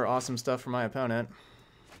 is more awesome stuff from my opponent.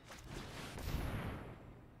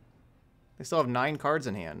 They still have 9 cards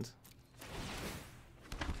in hand.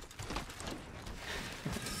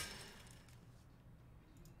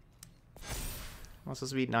 I'm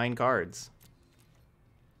supposed to beat 9 cards.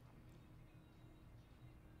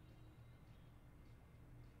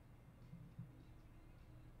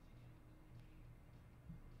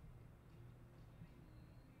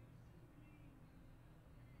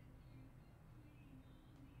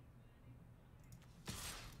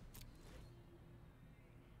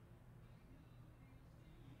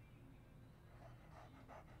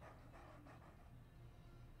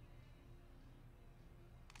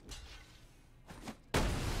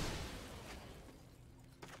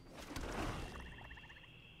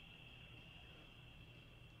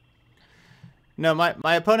 No,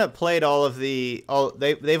 my opponent played all of the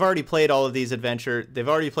they've already played all of these adventure. They've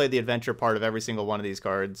already played the adventure part of every single one of these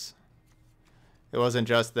cards. It wasn't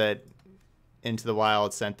just that Into the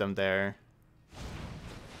Wild sent them there.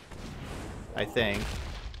 I think.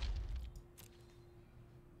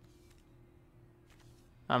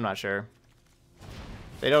 I'm not sure.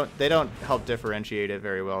 They don't help differentiate it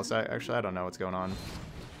very well. So actually I don't know what's going on.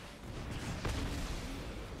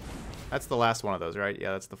 That's the last one of those, right? Yeah,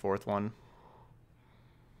 that's the 4th one.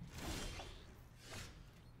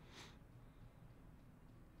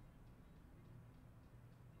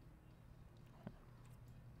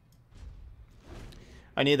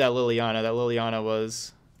 I need that Liliana. That Liliana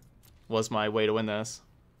was my way to win this.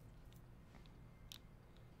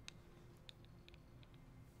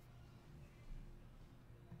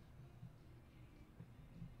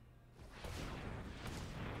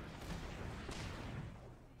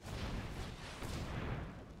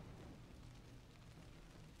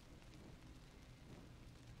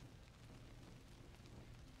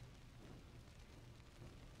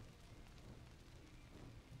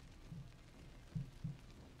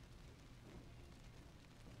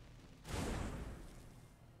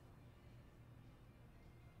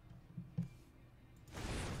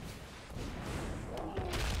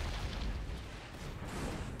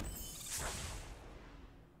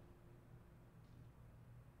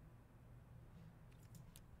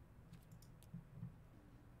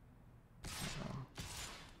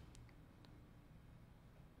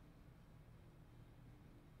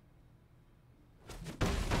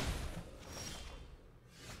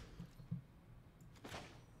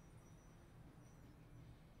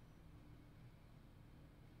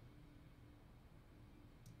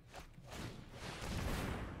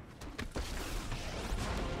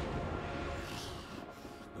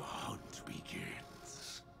 The hunt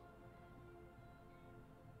begins.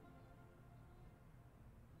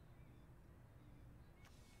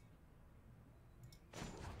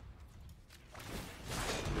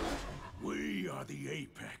 We are the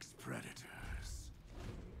apex predators.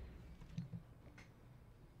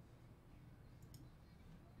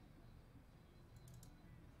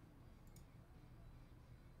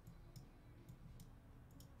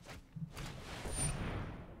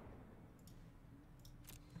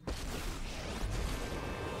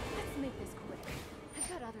 Let's make this quick. I've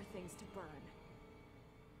got other things to burn.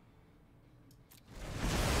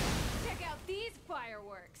 Check out these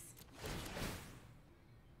fireworks.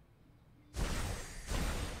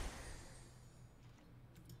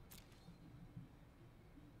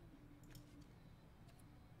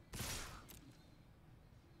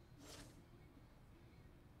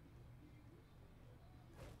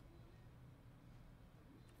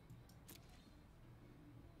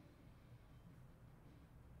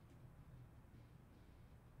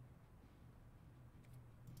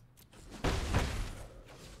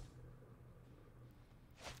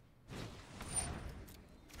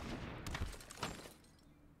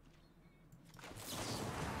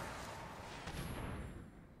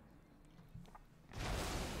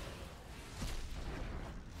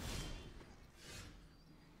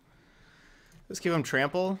 Let's give him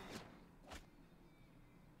trample.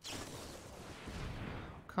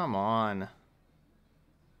 Come on.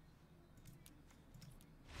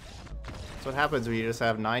 That's what happens when you just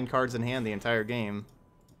have 9 cards in hand the entire game.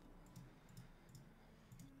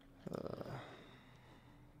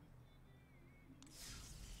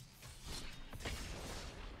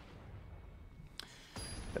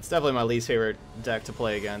 That's definitely my least favorite deck to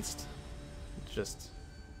play against. It's just...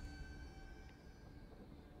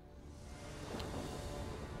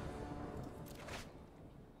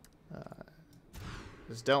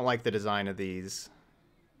 just don't like the design of these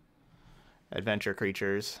adventure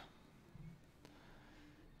creatures.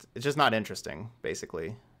 It's just not interesting,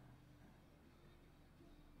 basically.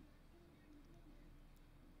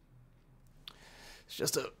 It's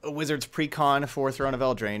just a wizard's precon for Throne of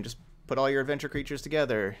Eldraine. Just put all your adventure creatures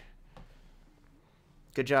together.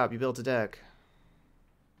 Good job, you built a deck.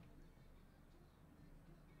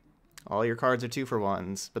 All your cards are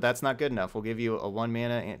 2-for-1s, but that's not good enough. We'll give you a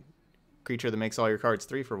 1-mana creature that makes all your cards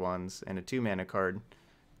 3-for-1s, and a 2-mana card,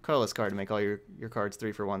 colorless card, to make all your cards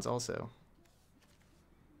 3-for-1s also.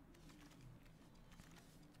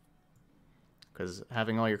 Because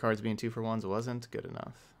having all your cards being 2-for-1s wasn't good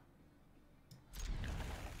enough.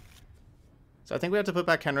 So I think we have to put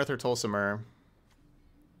back Kenrith or Tolsimir.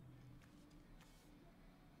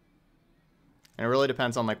 And it really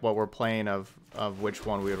depends on like what we're playing of which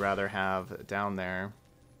one we would rather have down there.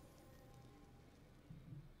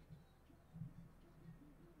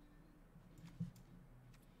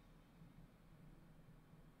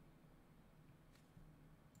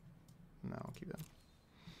 No, I'll keep it.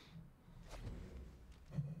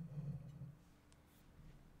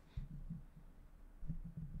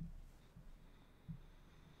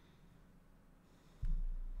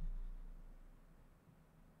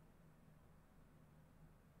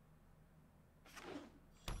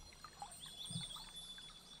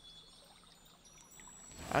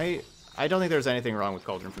 I don't think there's anything wrong with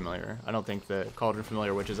Cauldron Familiar. I don't think the Cauldron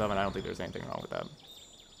Familiar Witch's Oven, I don't think there's anything wrong with that.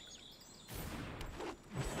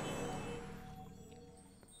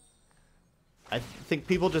 I think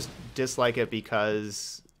people just dislike it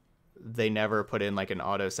because they never put in like an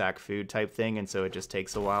auto sack food type thing, and so it just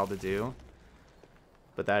takes a while to do.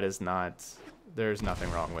 But that is not, there's nothing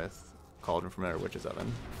wrong with Cauldron Familiar Witch's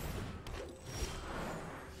Oven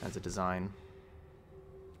as a design.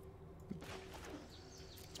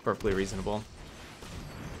 Perfectly reasonable.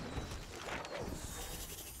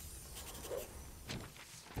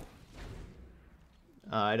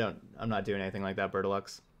 I'm not doing anything like that,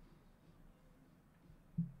 Bertilux.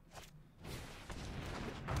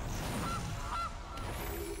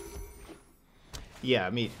 Yeah,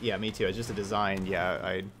 me too. It's just a design.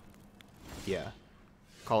 Yeah,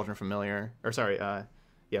 Cauldron Familiar, or sorry,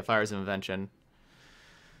 yeah, Fires of Invention.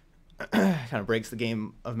 Kind of breaks the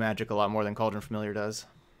game of Magic a lot more than Cauldron Familiar does.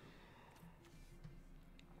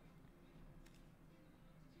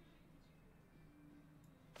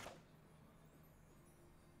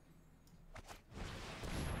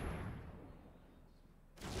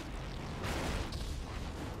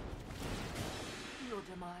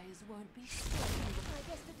 Demise won't be certain. I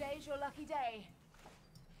guess today's your lucky day.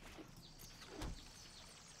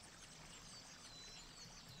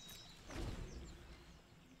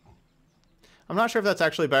 I'm not sure if that's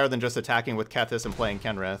actually better than just attacking with Kethis and playing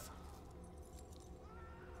Kenrith.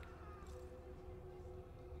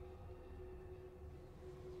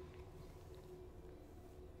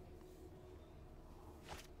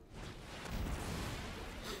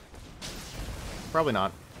 Probably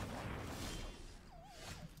not.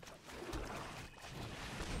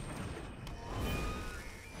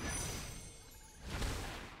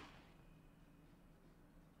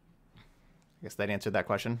 I guess that answered that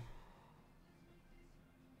question.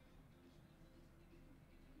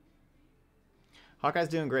 Hawkeye's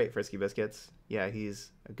doing great, Frisky Biscuits. Yeah,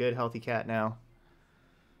 he's a good, healthy cat now.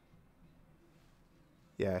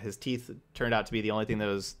 Yeah, his teeth turned out to be the only thing that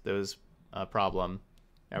was a problem.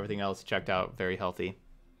 Everything else checked out very healthy.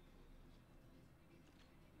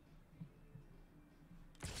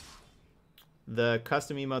 The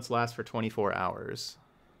custom emotes last for 24 hours.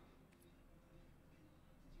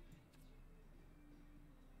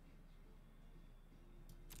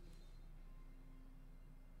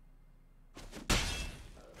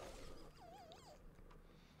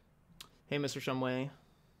 Hey, Mr. Shumway.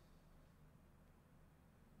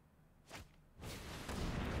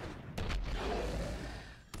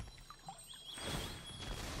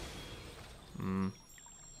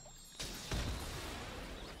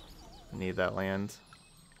 Need that land.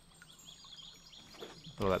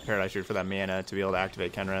 Oh, that Paradise Root for that mana to be able to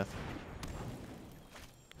activate Kenrith.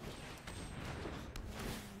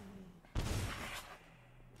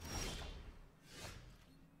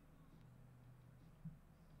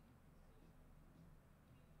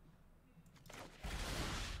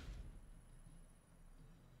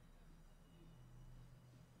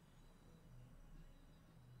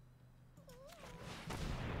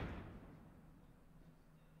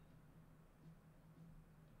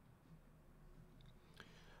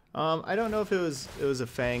 I don't know if it was a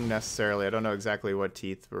fang necessarily. I don't know exactly what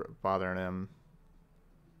teeth were bothering him.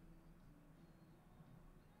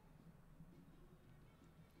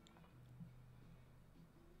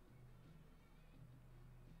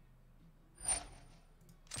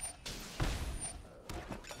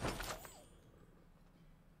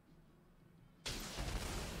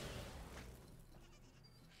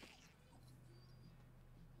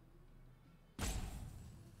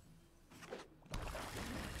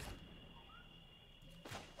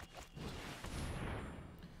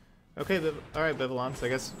 Okay, all right, Bivalance. I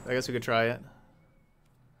guess we could try it.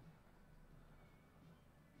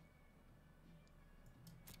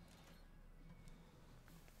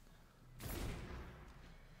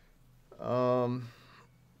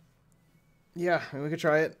 Yeah, I mean, we could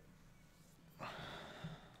try it.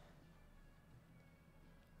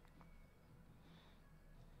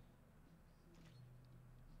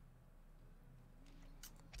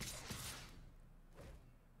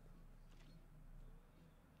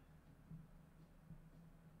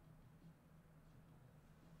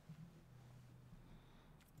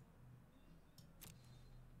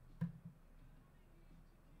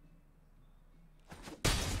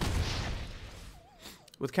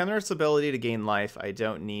 With Kenrith's ability to gain life, I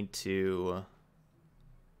don't need to...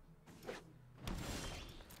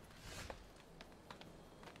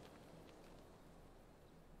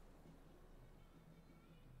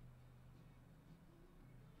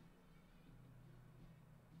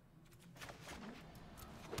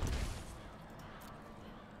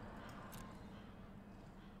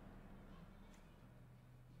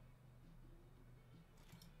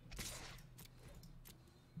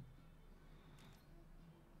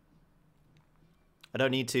 I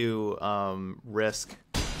don't need to risk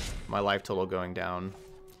my life total going down.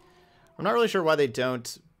 I'm not really sure why they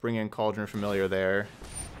don't bring in Cauldron Familiar there.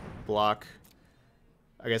 Block.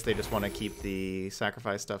 I guess they just want to keep the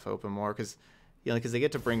sacrifice stuff open more, because they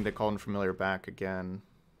get to bring the Cauldron Familiar back again.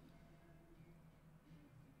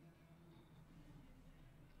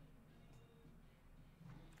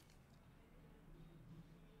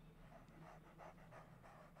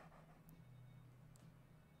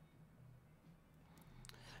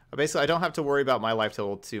 Basically, I don't have to worry about my life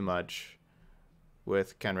total too much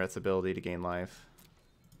with Kenrith's ability to gain life.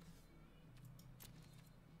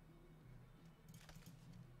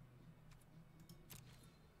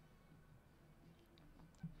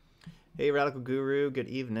 Hey, Radical Guru, good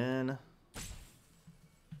evening.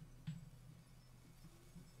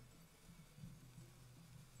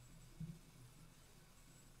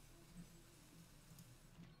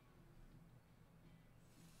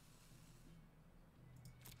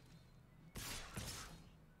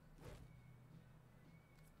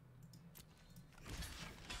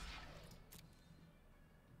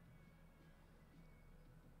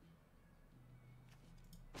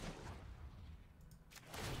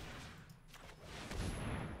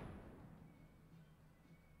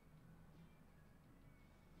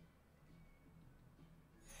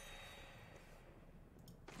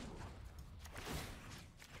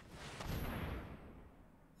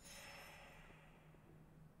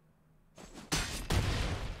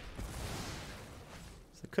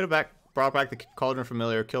 Could have brought back the Cauldron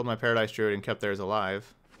Familiar, killed my Paradise Druid, and kept theirs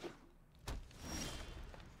alive.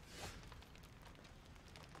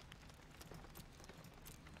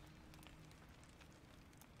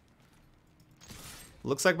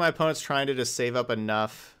 Looks like my opponent's trying to just save up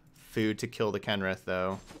enough food to kill the Kenrith,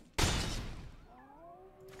 though.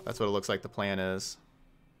 That's what it looks like the plan is.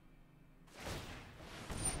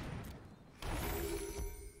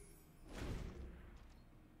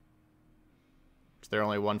 They're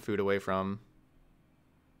only one food away from.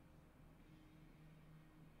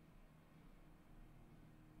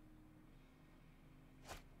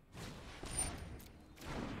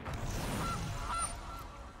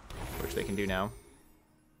 Which they can do now.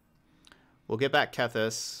 We'll get back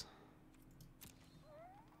Kethis.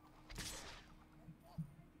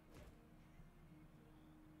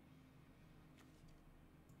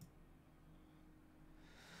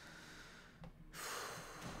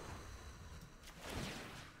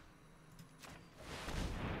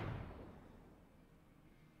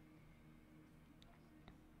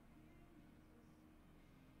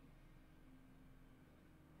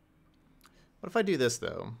 What if I do this,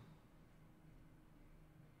 though?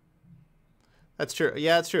 That's true.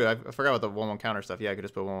 Yeah, that's true. I forgot about the 1/1 counter stuff. Yeah, I could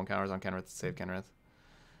just put 1/1 counters on Kenrith to save Kenrith.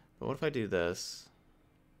 But what if I do this?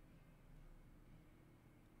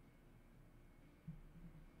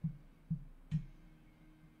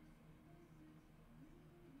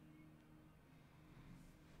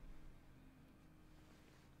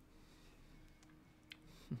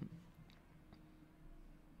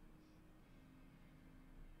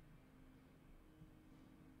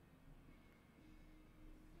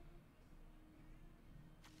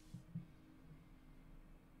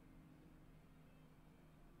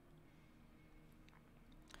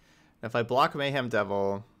 If I block Mayhem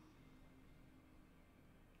Devil,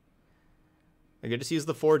 I could just use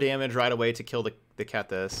the 4 damage right away to kill the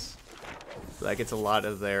Kethis. So that gets a lot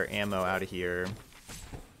of their ammo out of here.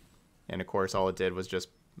 And of course, all it did was just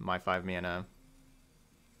my 5 mana.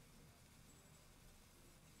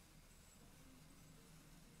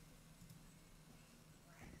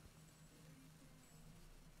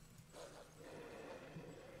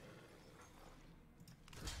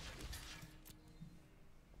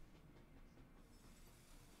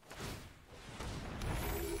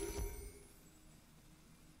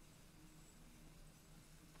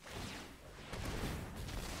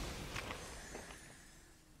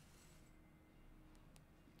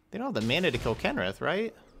 They don't have the mana to kill Kenrith,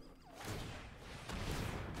 right?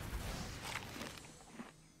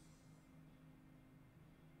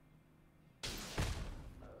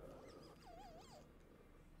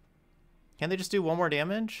 Can they just do 1 more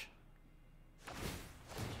damage?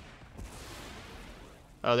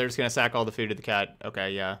 Oh, they're just gonna sack all the food to the cat.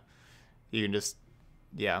 Okay, yeah. You can just...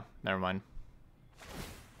 Yeah, never mind.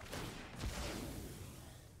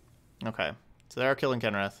 Okay, so they're killing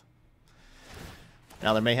Kenrith.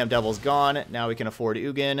 Now their Mayhem Devil's gone. Now we can afford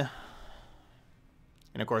Ugin.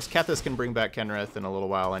 And of course, Kethis can bring back Kenrith in a little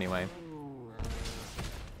while anyway.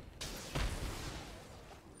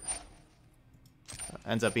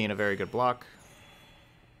 Ends up being a very good block.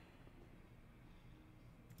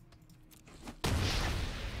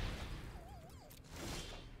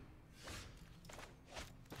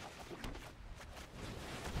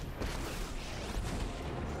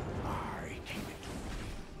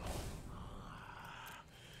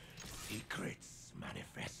 Secrets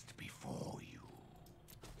manifest before you.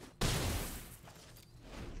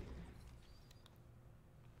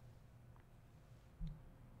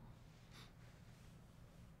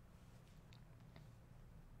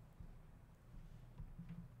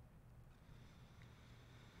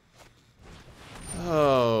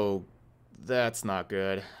 Oh, that's not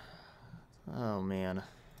good. Oh, man.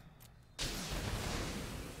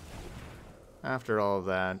 After all of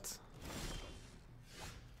that...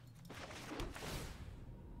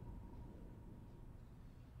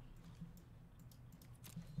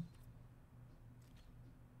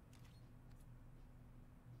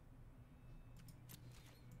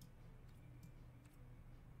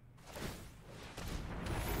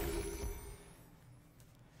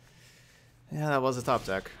 Yeah, that was a top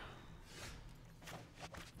deck.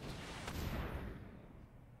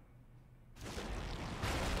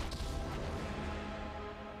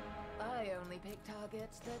 I only pick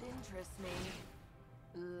targets that interest me.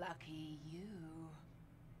 Lucky you.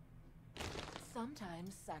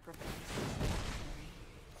 Sometimes sacrifice is necessary.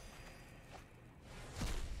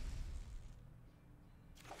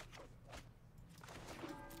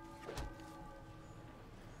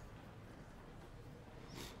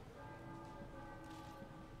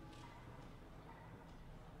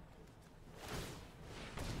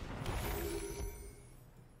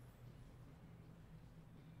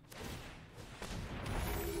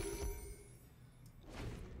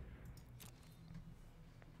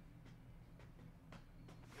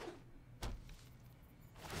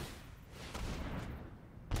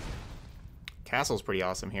 Castle's pretty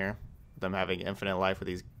awesome here. Them having infinite life with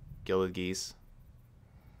these gilded geese.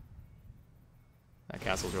 That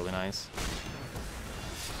castle's really nice.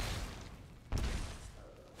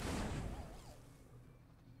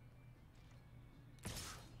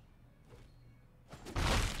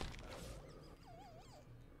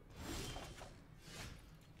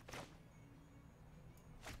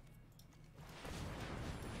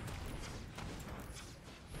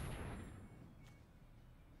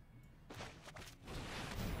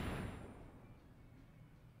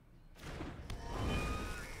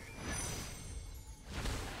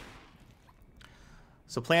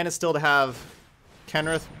 So plan is still to have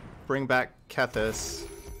Kenrith bring back Kethis.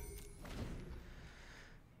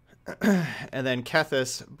 And then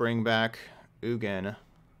Kethis bring back Ugin.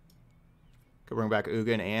 Could bring back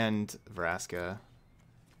Ugin and Vraska.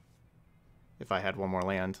 If I had 1 more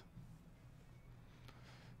land.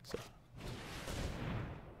 So.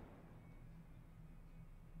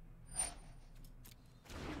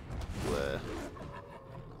 Bleh.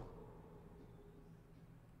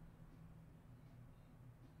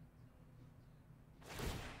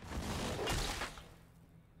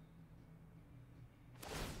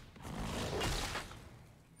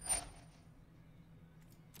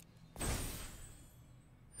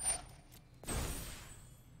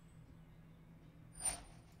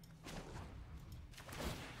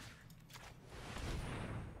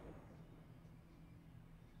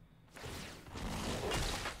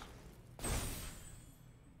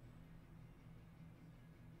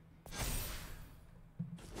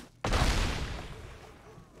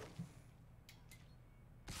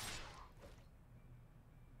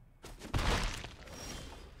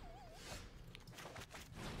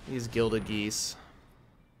 These gilded geese.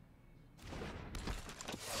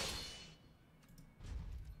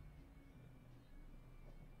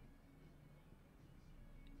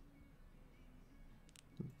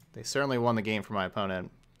 They certainly won the game for my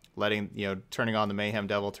opponent. Turning on the Mayhem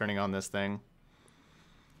Devil, turning on this thing.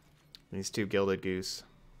 These two gilded goose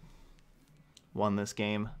won this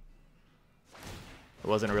game. It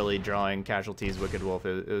wasn't really drawing casualties, Wicked Wolf.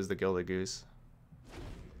 It was the gilded goose.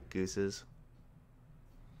 Gooses.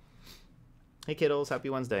 Hey kiddos, happy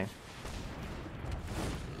Wednesday.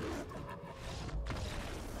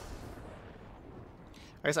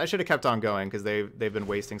 I guess I should have kept on going because they've been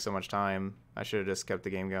wasting so much time. I should have just kept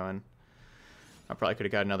the game going. I probably could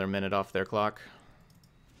have got another minute off their clock.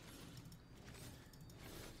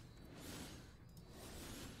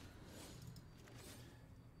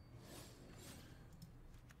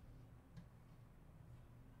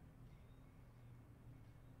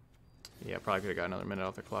 Yeah, probably could have got another minute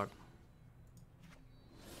off the clock.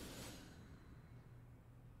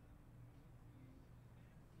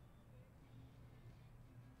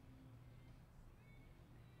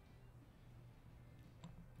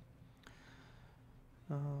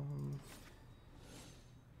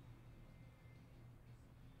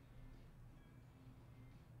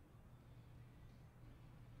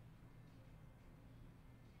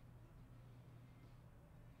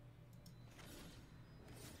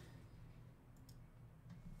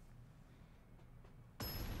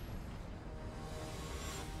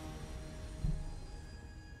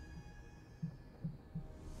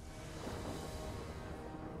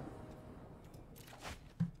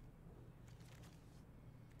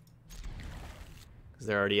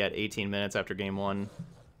 They're already at 18 minutes after game one.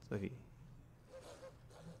 So if you...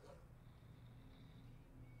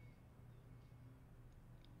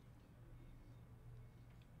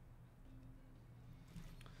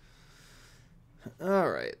 All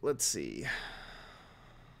right, let's see.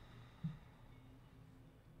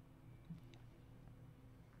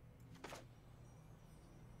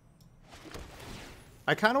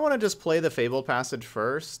 I kind of want to just play the Fable Passage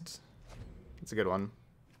first. It's a good one.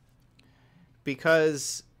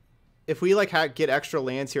 Because if we get extra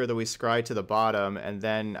lands here that we scry to the bottom, and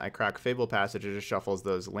then I crack Fable Passage, it just shuffles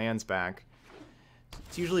those lands back.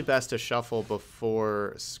 It's usually best to shuffle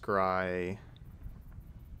before scry.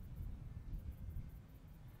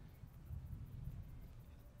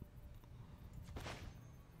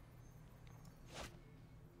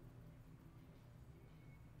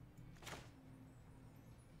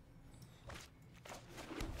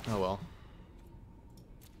 Oh well.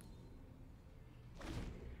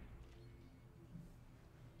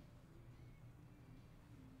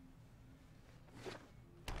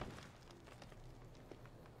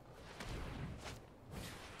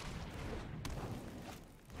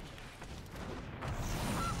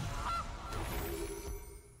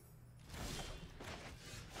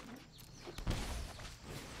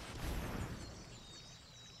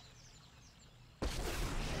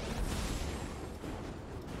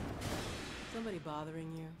 Somebody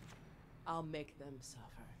bothering you? I'll make them suffer.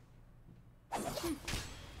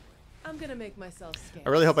 I'm gonna make myself scarce. I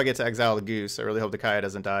really hope I get to exile the Goose. I really hope the Kaya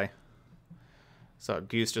doesn't die. So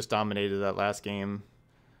Goose just dominated that last game.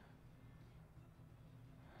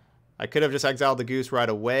 I could have just exiled the Goose right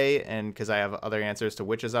away, and because I have other answers to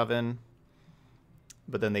Witch's Oven.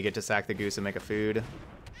 But then they get to sack the Goose and make a food.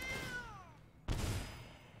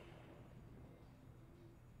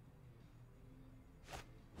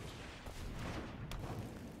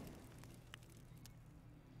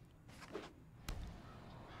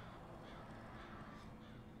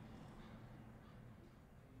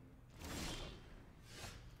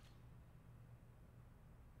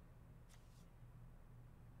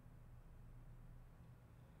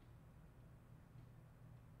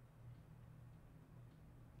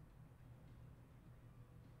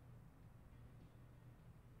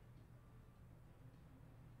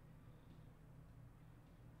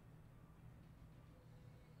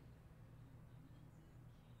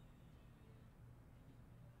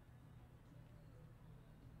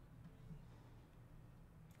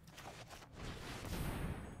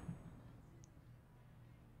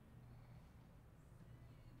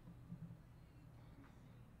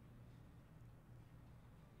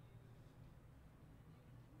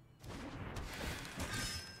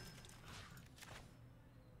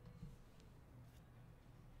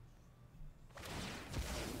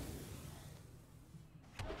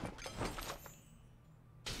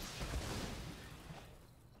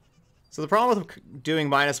 So the problem with doing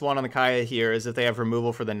 -1 on the Kaya here is if they have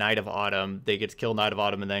removal for the Knight of Autumn, they get to kill Knight of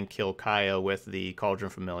Autumn and then kill Kaya with the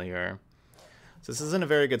Cauldron Familiar. So this isn't a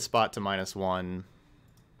very good spot to -1.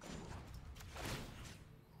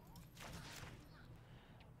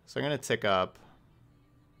 So I'm going to tick up.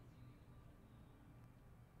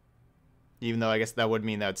 Even though I guess that would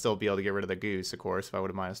mean that I'd still be able to get rid of the goose, of course, if I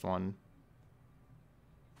would have -1.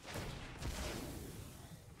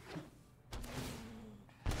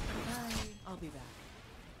 I'll be back.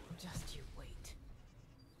 Just you wait.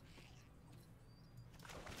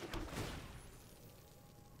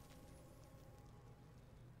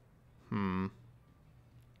 Hmm.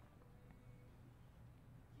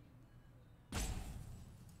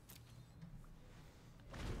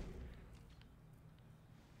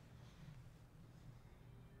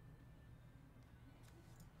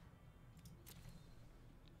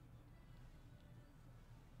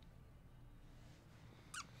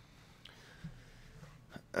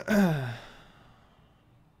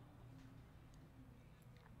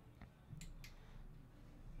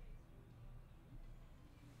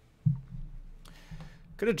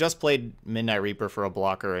 Could have just played Midnight Reaper for a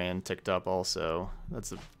blocker and ticked up also. That's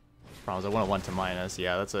the problem. I wouldn't want to minus.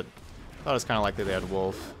 Yeah, that's a... I thought it was kind of likely they had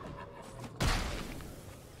Wolf.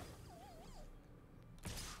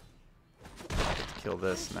 Kill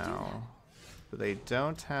this now. But they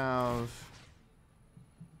don't have...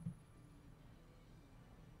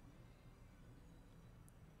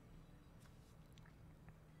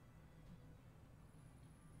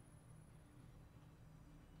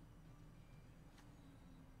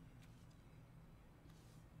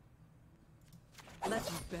 Let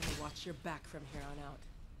you better watch your back from here on out.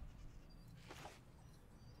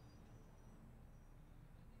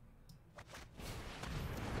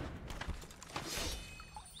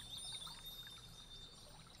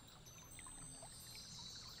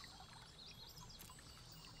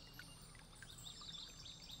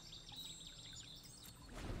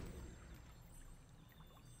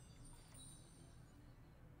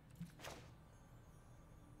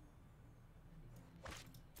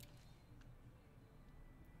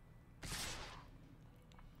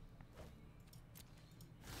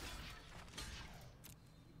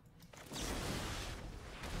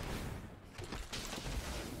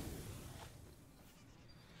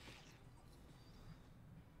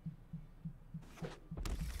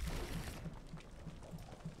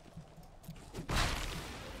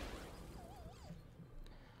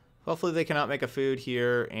 Hopefully they cannot make a food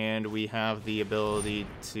here, and we have the ability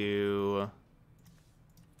to...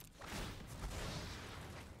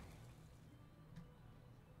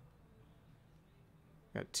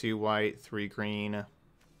 Got 2 white, 3 green. I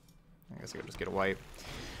guess I could just get a white.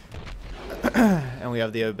 And we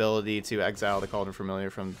have the ability to exile the Cauldron Familiar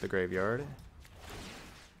from the graveyard.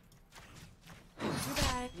 Too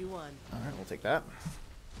bad. You won. Alright, we'll take that.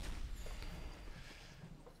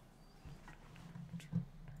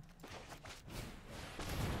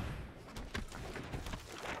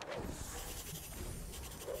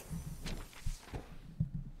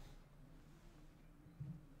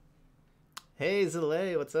 Hey,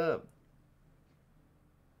 Zile, what's up?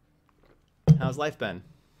 How's life been?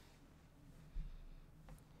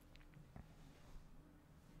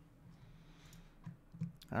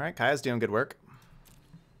 All right, Kaya's doing good work.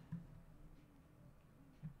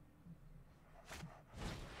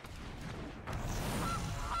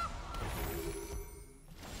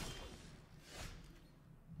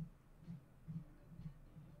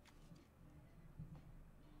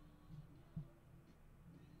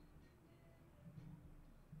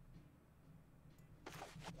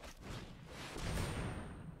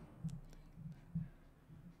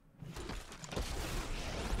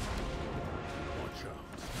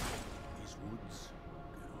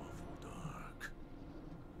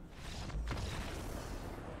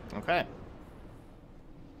 Okay.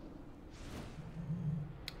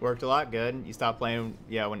 Worked a lot, good. You stopped playing,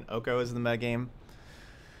 yeah, when Oko was in the metagame.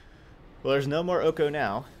 Well, there's no more Oko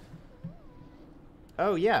now.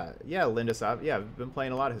 Oh, yeah. Yeah, Linda stopped. Yeah, I've been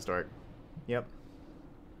playing a lot of Historic. Yep.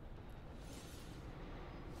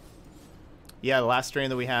 Yeah, the last stream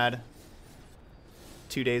that we had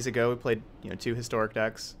 2 days ago, we played, 2 Historic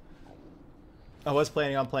decks. I was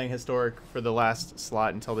planning on playing Historic for the last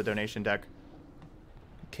slot until the donation deck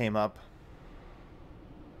came up.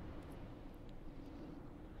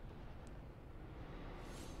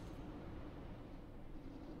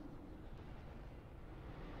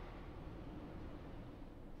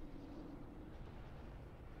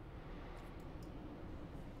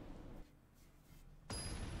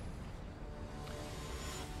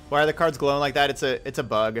 Why are the cards glowing like that? It's a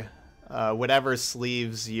bug. Whatever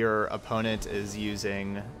sleeves your opponent is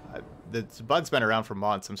using, the bug's been around for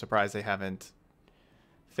months. I'm surprised they haven't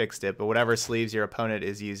fixed it. But whatever sleeves your opponent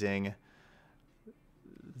is using,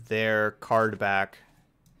 their card back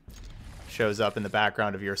shows up in the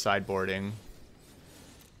background of your sideboarding.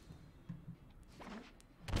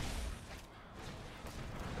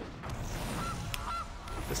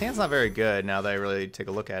 hand's not very good now that I really take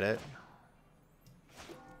a look at it.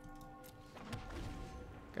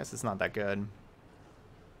 Guess it's not that good.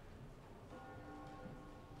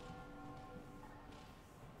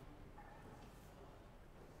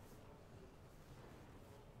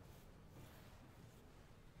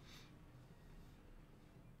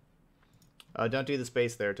 Don't do the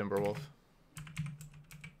space there, Timberwolf.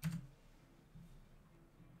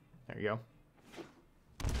 There you go.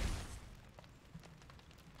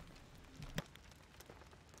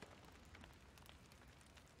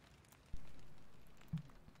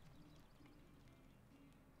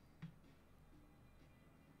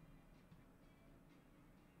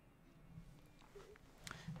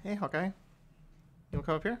 Hey, Hawkeye. You wanna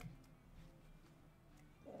come up here?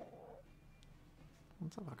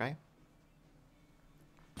 What's up, Hawkeye?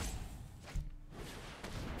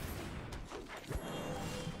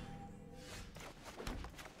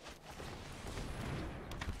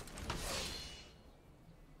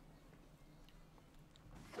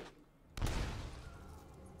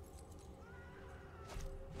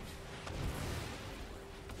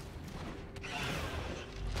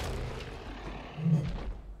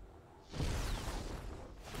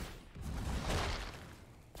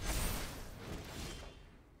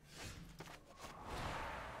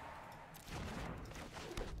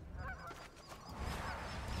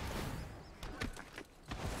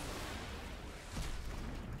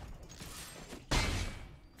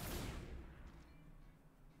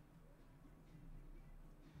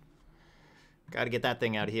 Gotta get that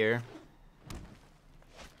thing out of here.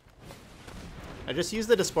 I just use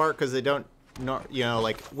the Dispark because they don't, you know,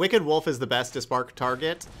 like, Wicked Wolf is the best Dispark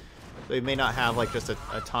target. They may not have, like, just a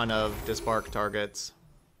ton of Dispark targets.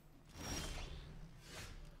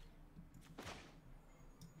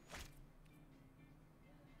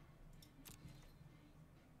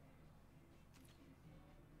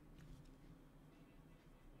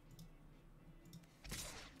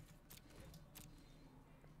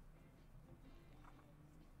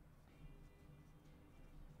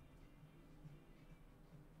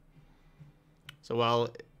 So while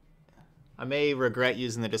I may regret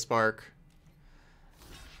using the Dispark,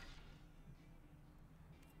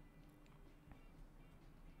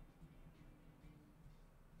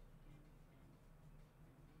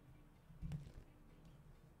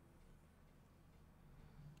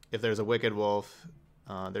 if there's a Wicked Wolf,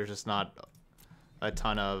 there's just not a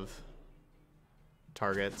ton of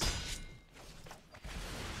targets.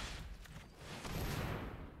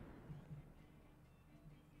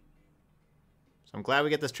 So I'm glad we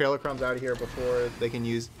get this Trail of Crumbs out of here before they can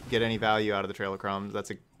get any value out of the Trail of Crumbs.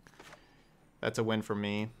 That's a win for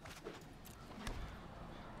me.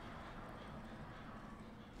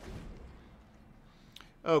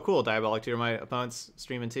 Oh, cool. Diabolic 2 are my opponents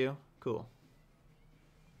streaming too. Cool.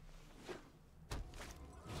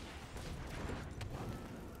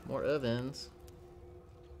 More ovens.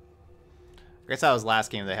 I guess that was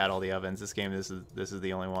last game they had all the ovens. This game, this is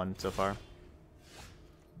the only one so far.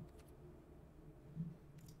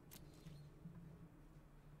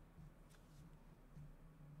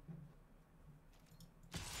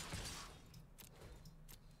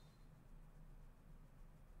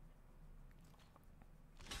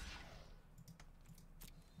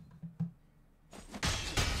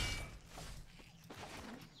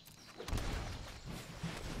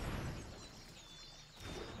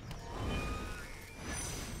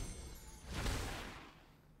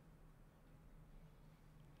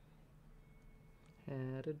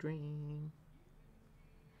 Had a dream,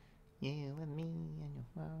 you and me and your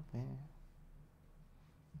welfare.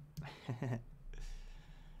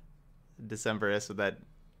 Decemberist with that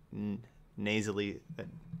nasally,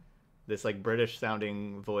 this like British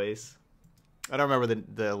sounding voice. I don't remember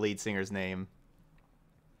the lead singer's name.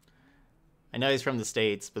 I know he's from the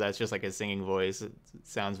States, but that's just like his singing voice. It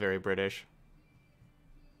sounds very British.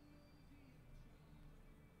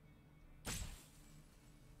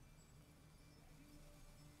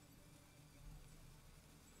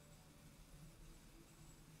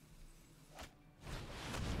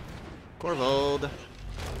 Corvold.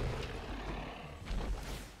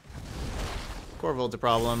 Corvold's a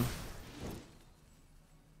problem.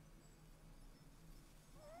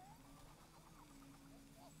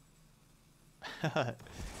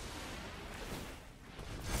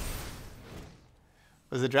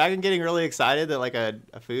 Was the dragon getting really excited that like a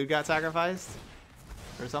food got sacrificed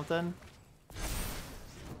or something?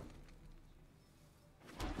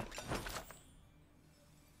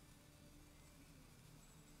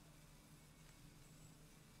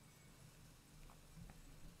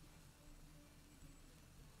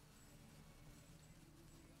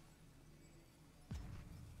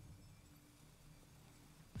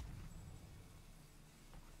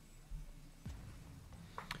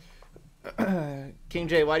 King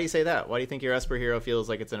J, why do you say that? Why do you think your Esper hero feels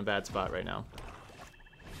like it's in a bad spot right now?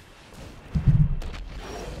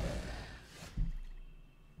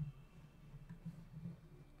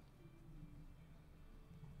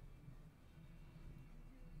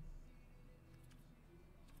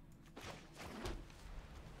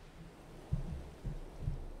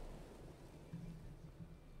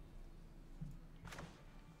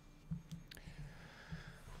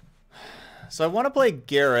 So I want to play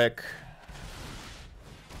Garrick.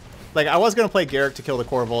 Like, I was going to play Garrick to kill the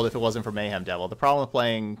Corvold if it wasn't for Mayhem Devil. The problem with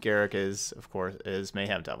playing Garrick is, of course, is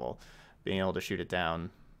Mayhem Devil. Being able to shoot it down.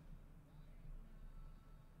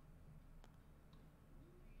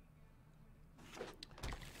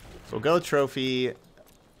 So we'll go Trophy.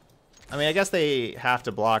 I mean, I guess they have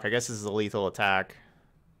to block. I guess this is a lethal attack.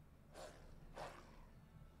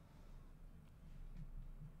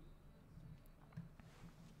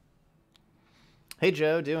 Hey,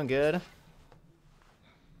 Joe. Doing good.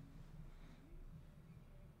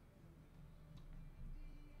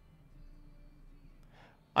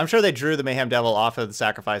 I'm sure they drew the Mayhem Devil off of the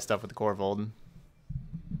sacrifice stuff with the Corvold.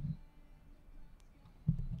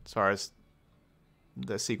 As far as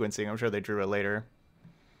the sequencing, I'm sure they drew it later.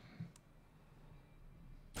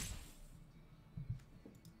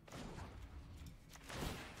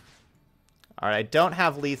 Alright, I don't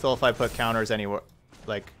have lethal if I put counters anywhere.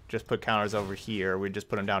 Like, just put counters over here. We just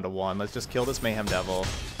put them down to 1. Let's just kill this Mayhem Devil.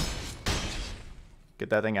 Get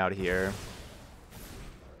that thing out of here.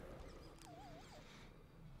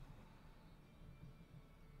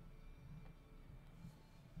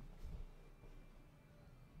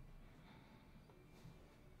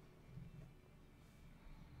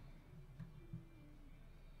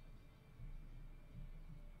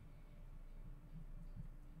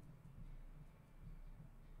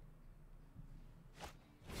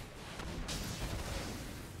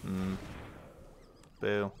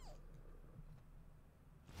 Boo.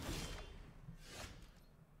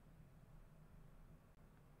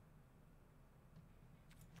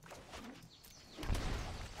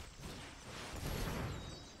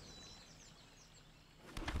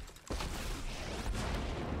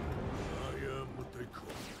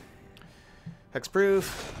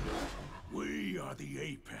 Hexproof. We are the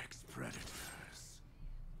apex predators.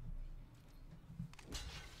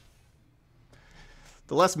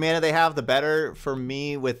 The less mana they have, the better for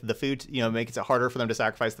me with the food, you know, makes it harder for them to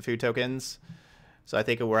sacrifice the food tokens. So I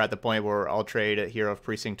think we're at the point where I'll trade a Hero of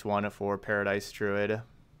Precinct 1 for Paradise Druid.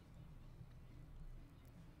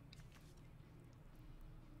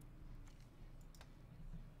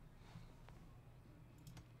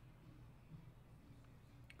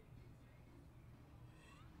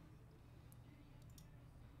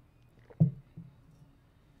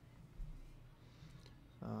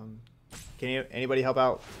 Can anybody help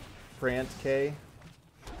out Brant K?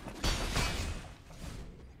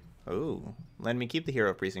 Oh, let me keep the Hero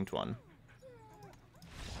of Precinct 1.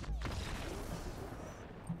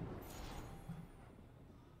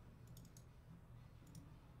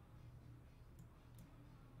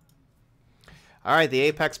 All right, the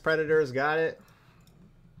Apex Predators got it.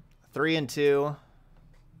 3 and 2.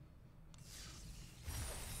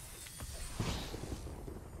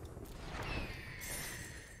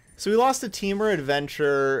 So we lost a Teamer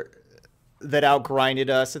Adventure that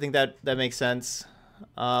outgrinded us. I think that makes sense.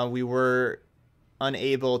 We were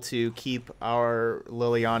unable to keep our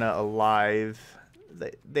Liliana alive.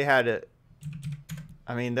 They had it.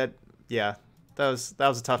 I mean, that was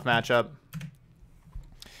a tough matchup.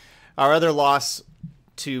 Our other loss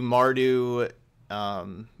to Mardu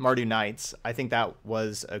Knights, I think that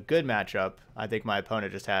was a good matchup. I think my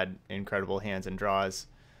opponent just had incredible hands and draws,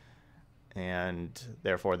 and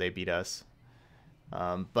therefore they beat us.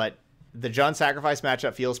 But the Jund Sacrifice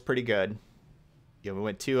matchup feels pretty good. You know, we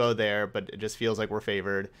went 2-0 there, but it just feels like we're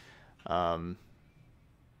favored. Yeah,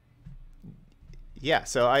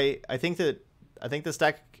 so I think this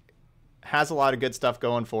deck has a lot of good stuff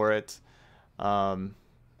going for it.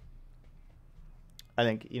 I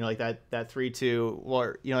think, you know, like that 3-2,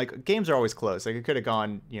 or, you know, like games are always close. Like it could have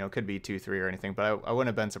gone, you know, could be 2-3 or anything, but I wouldn't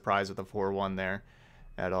have been surprised with a 4-1 there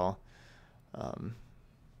at all.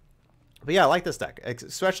 But yeah, I like this deck,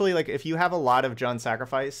 especially like if you have a lot of Jund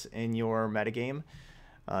Sacrifice in your metagame.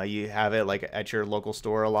 You have it like at your local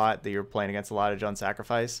store a lot, that you're playing against a lot of Jund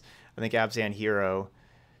Sacrifice. I think Abzan Hero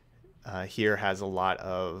here has a lot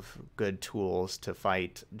of good tools to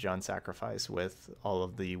fight Jund Sacrifice with, all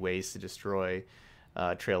of the ways to destroy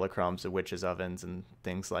Trail of Crumbs, the Witch's Ovens, and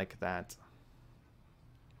things like that.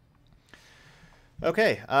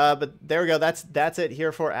 Okay, but there we go. That's it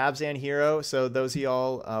here for Abzan Hero. So those of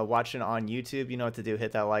y'all watching on YouTube, you know what to do.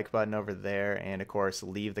 Hit that like button over there, and of course,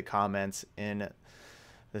 leave the comments in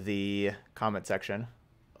the comment section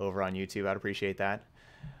over on YouTube. I'd appreciate that.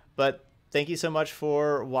 But thank you so much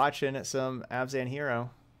for watching some Abzan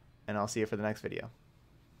Hero, and I'll see you for the next video.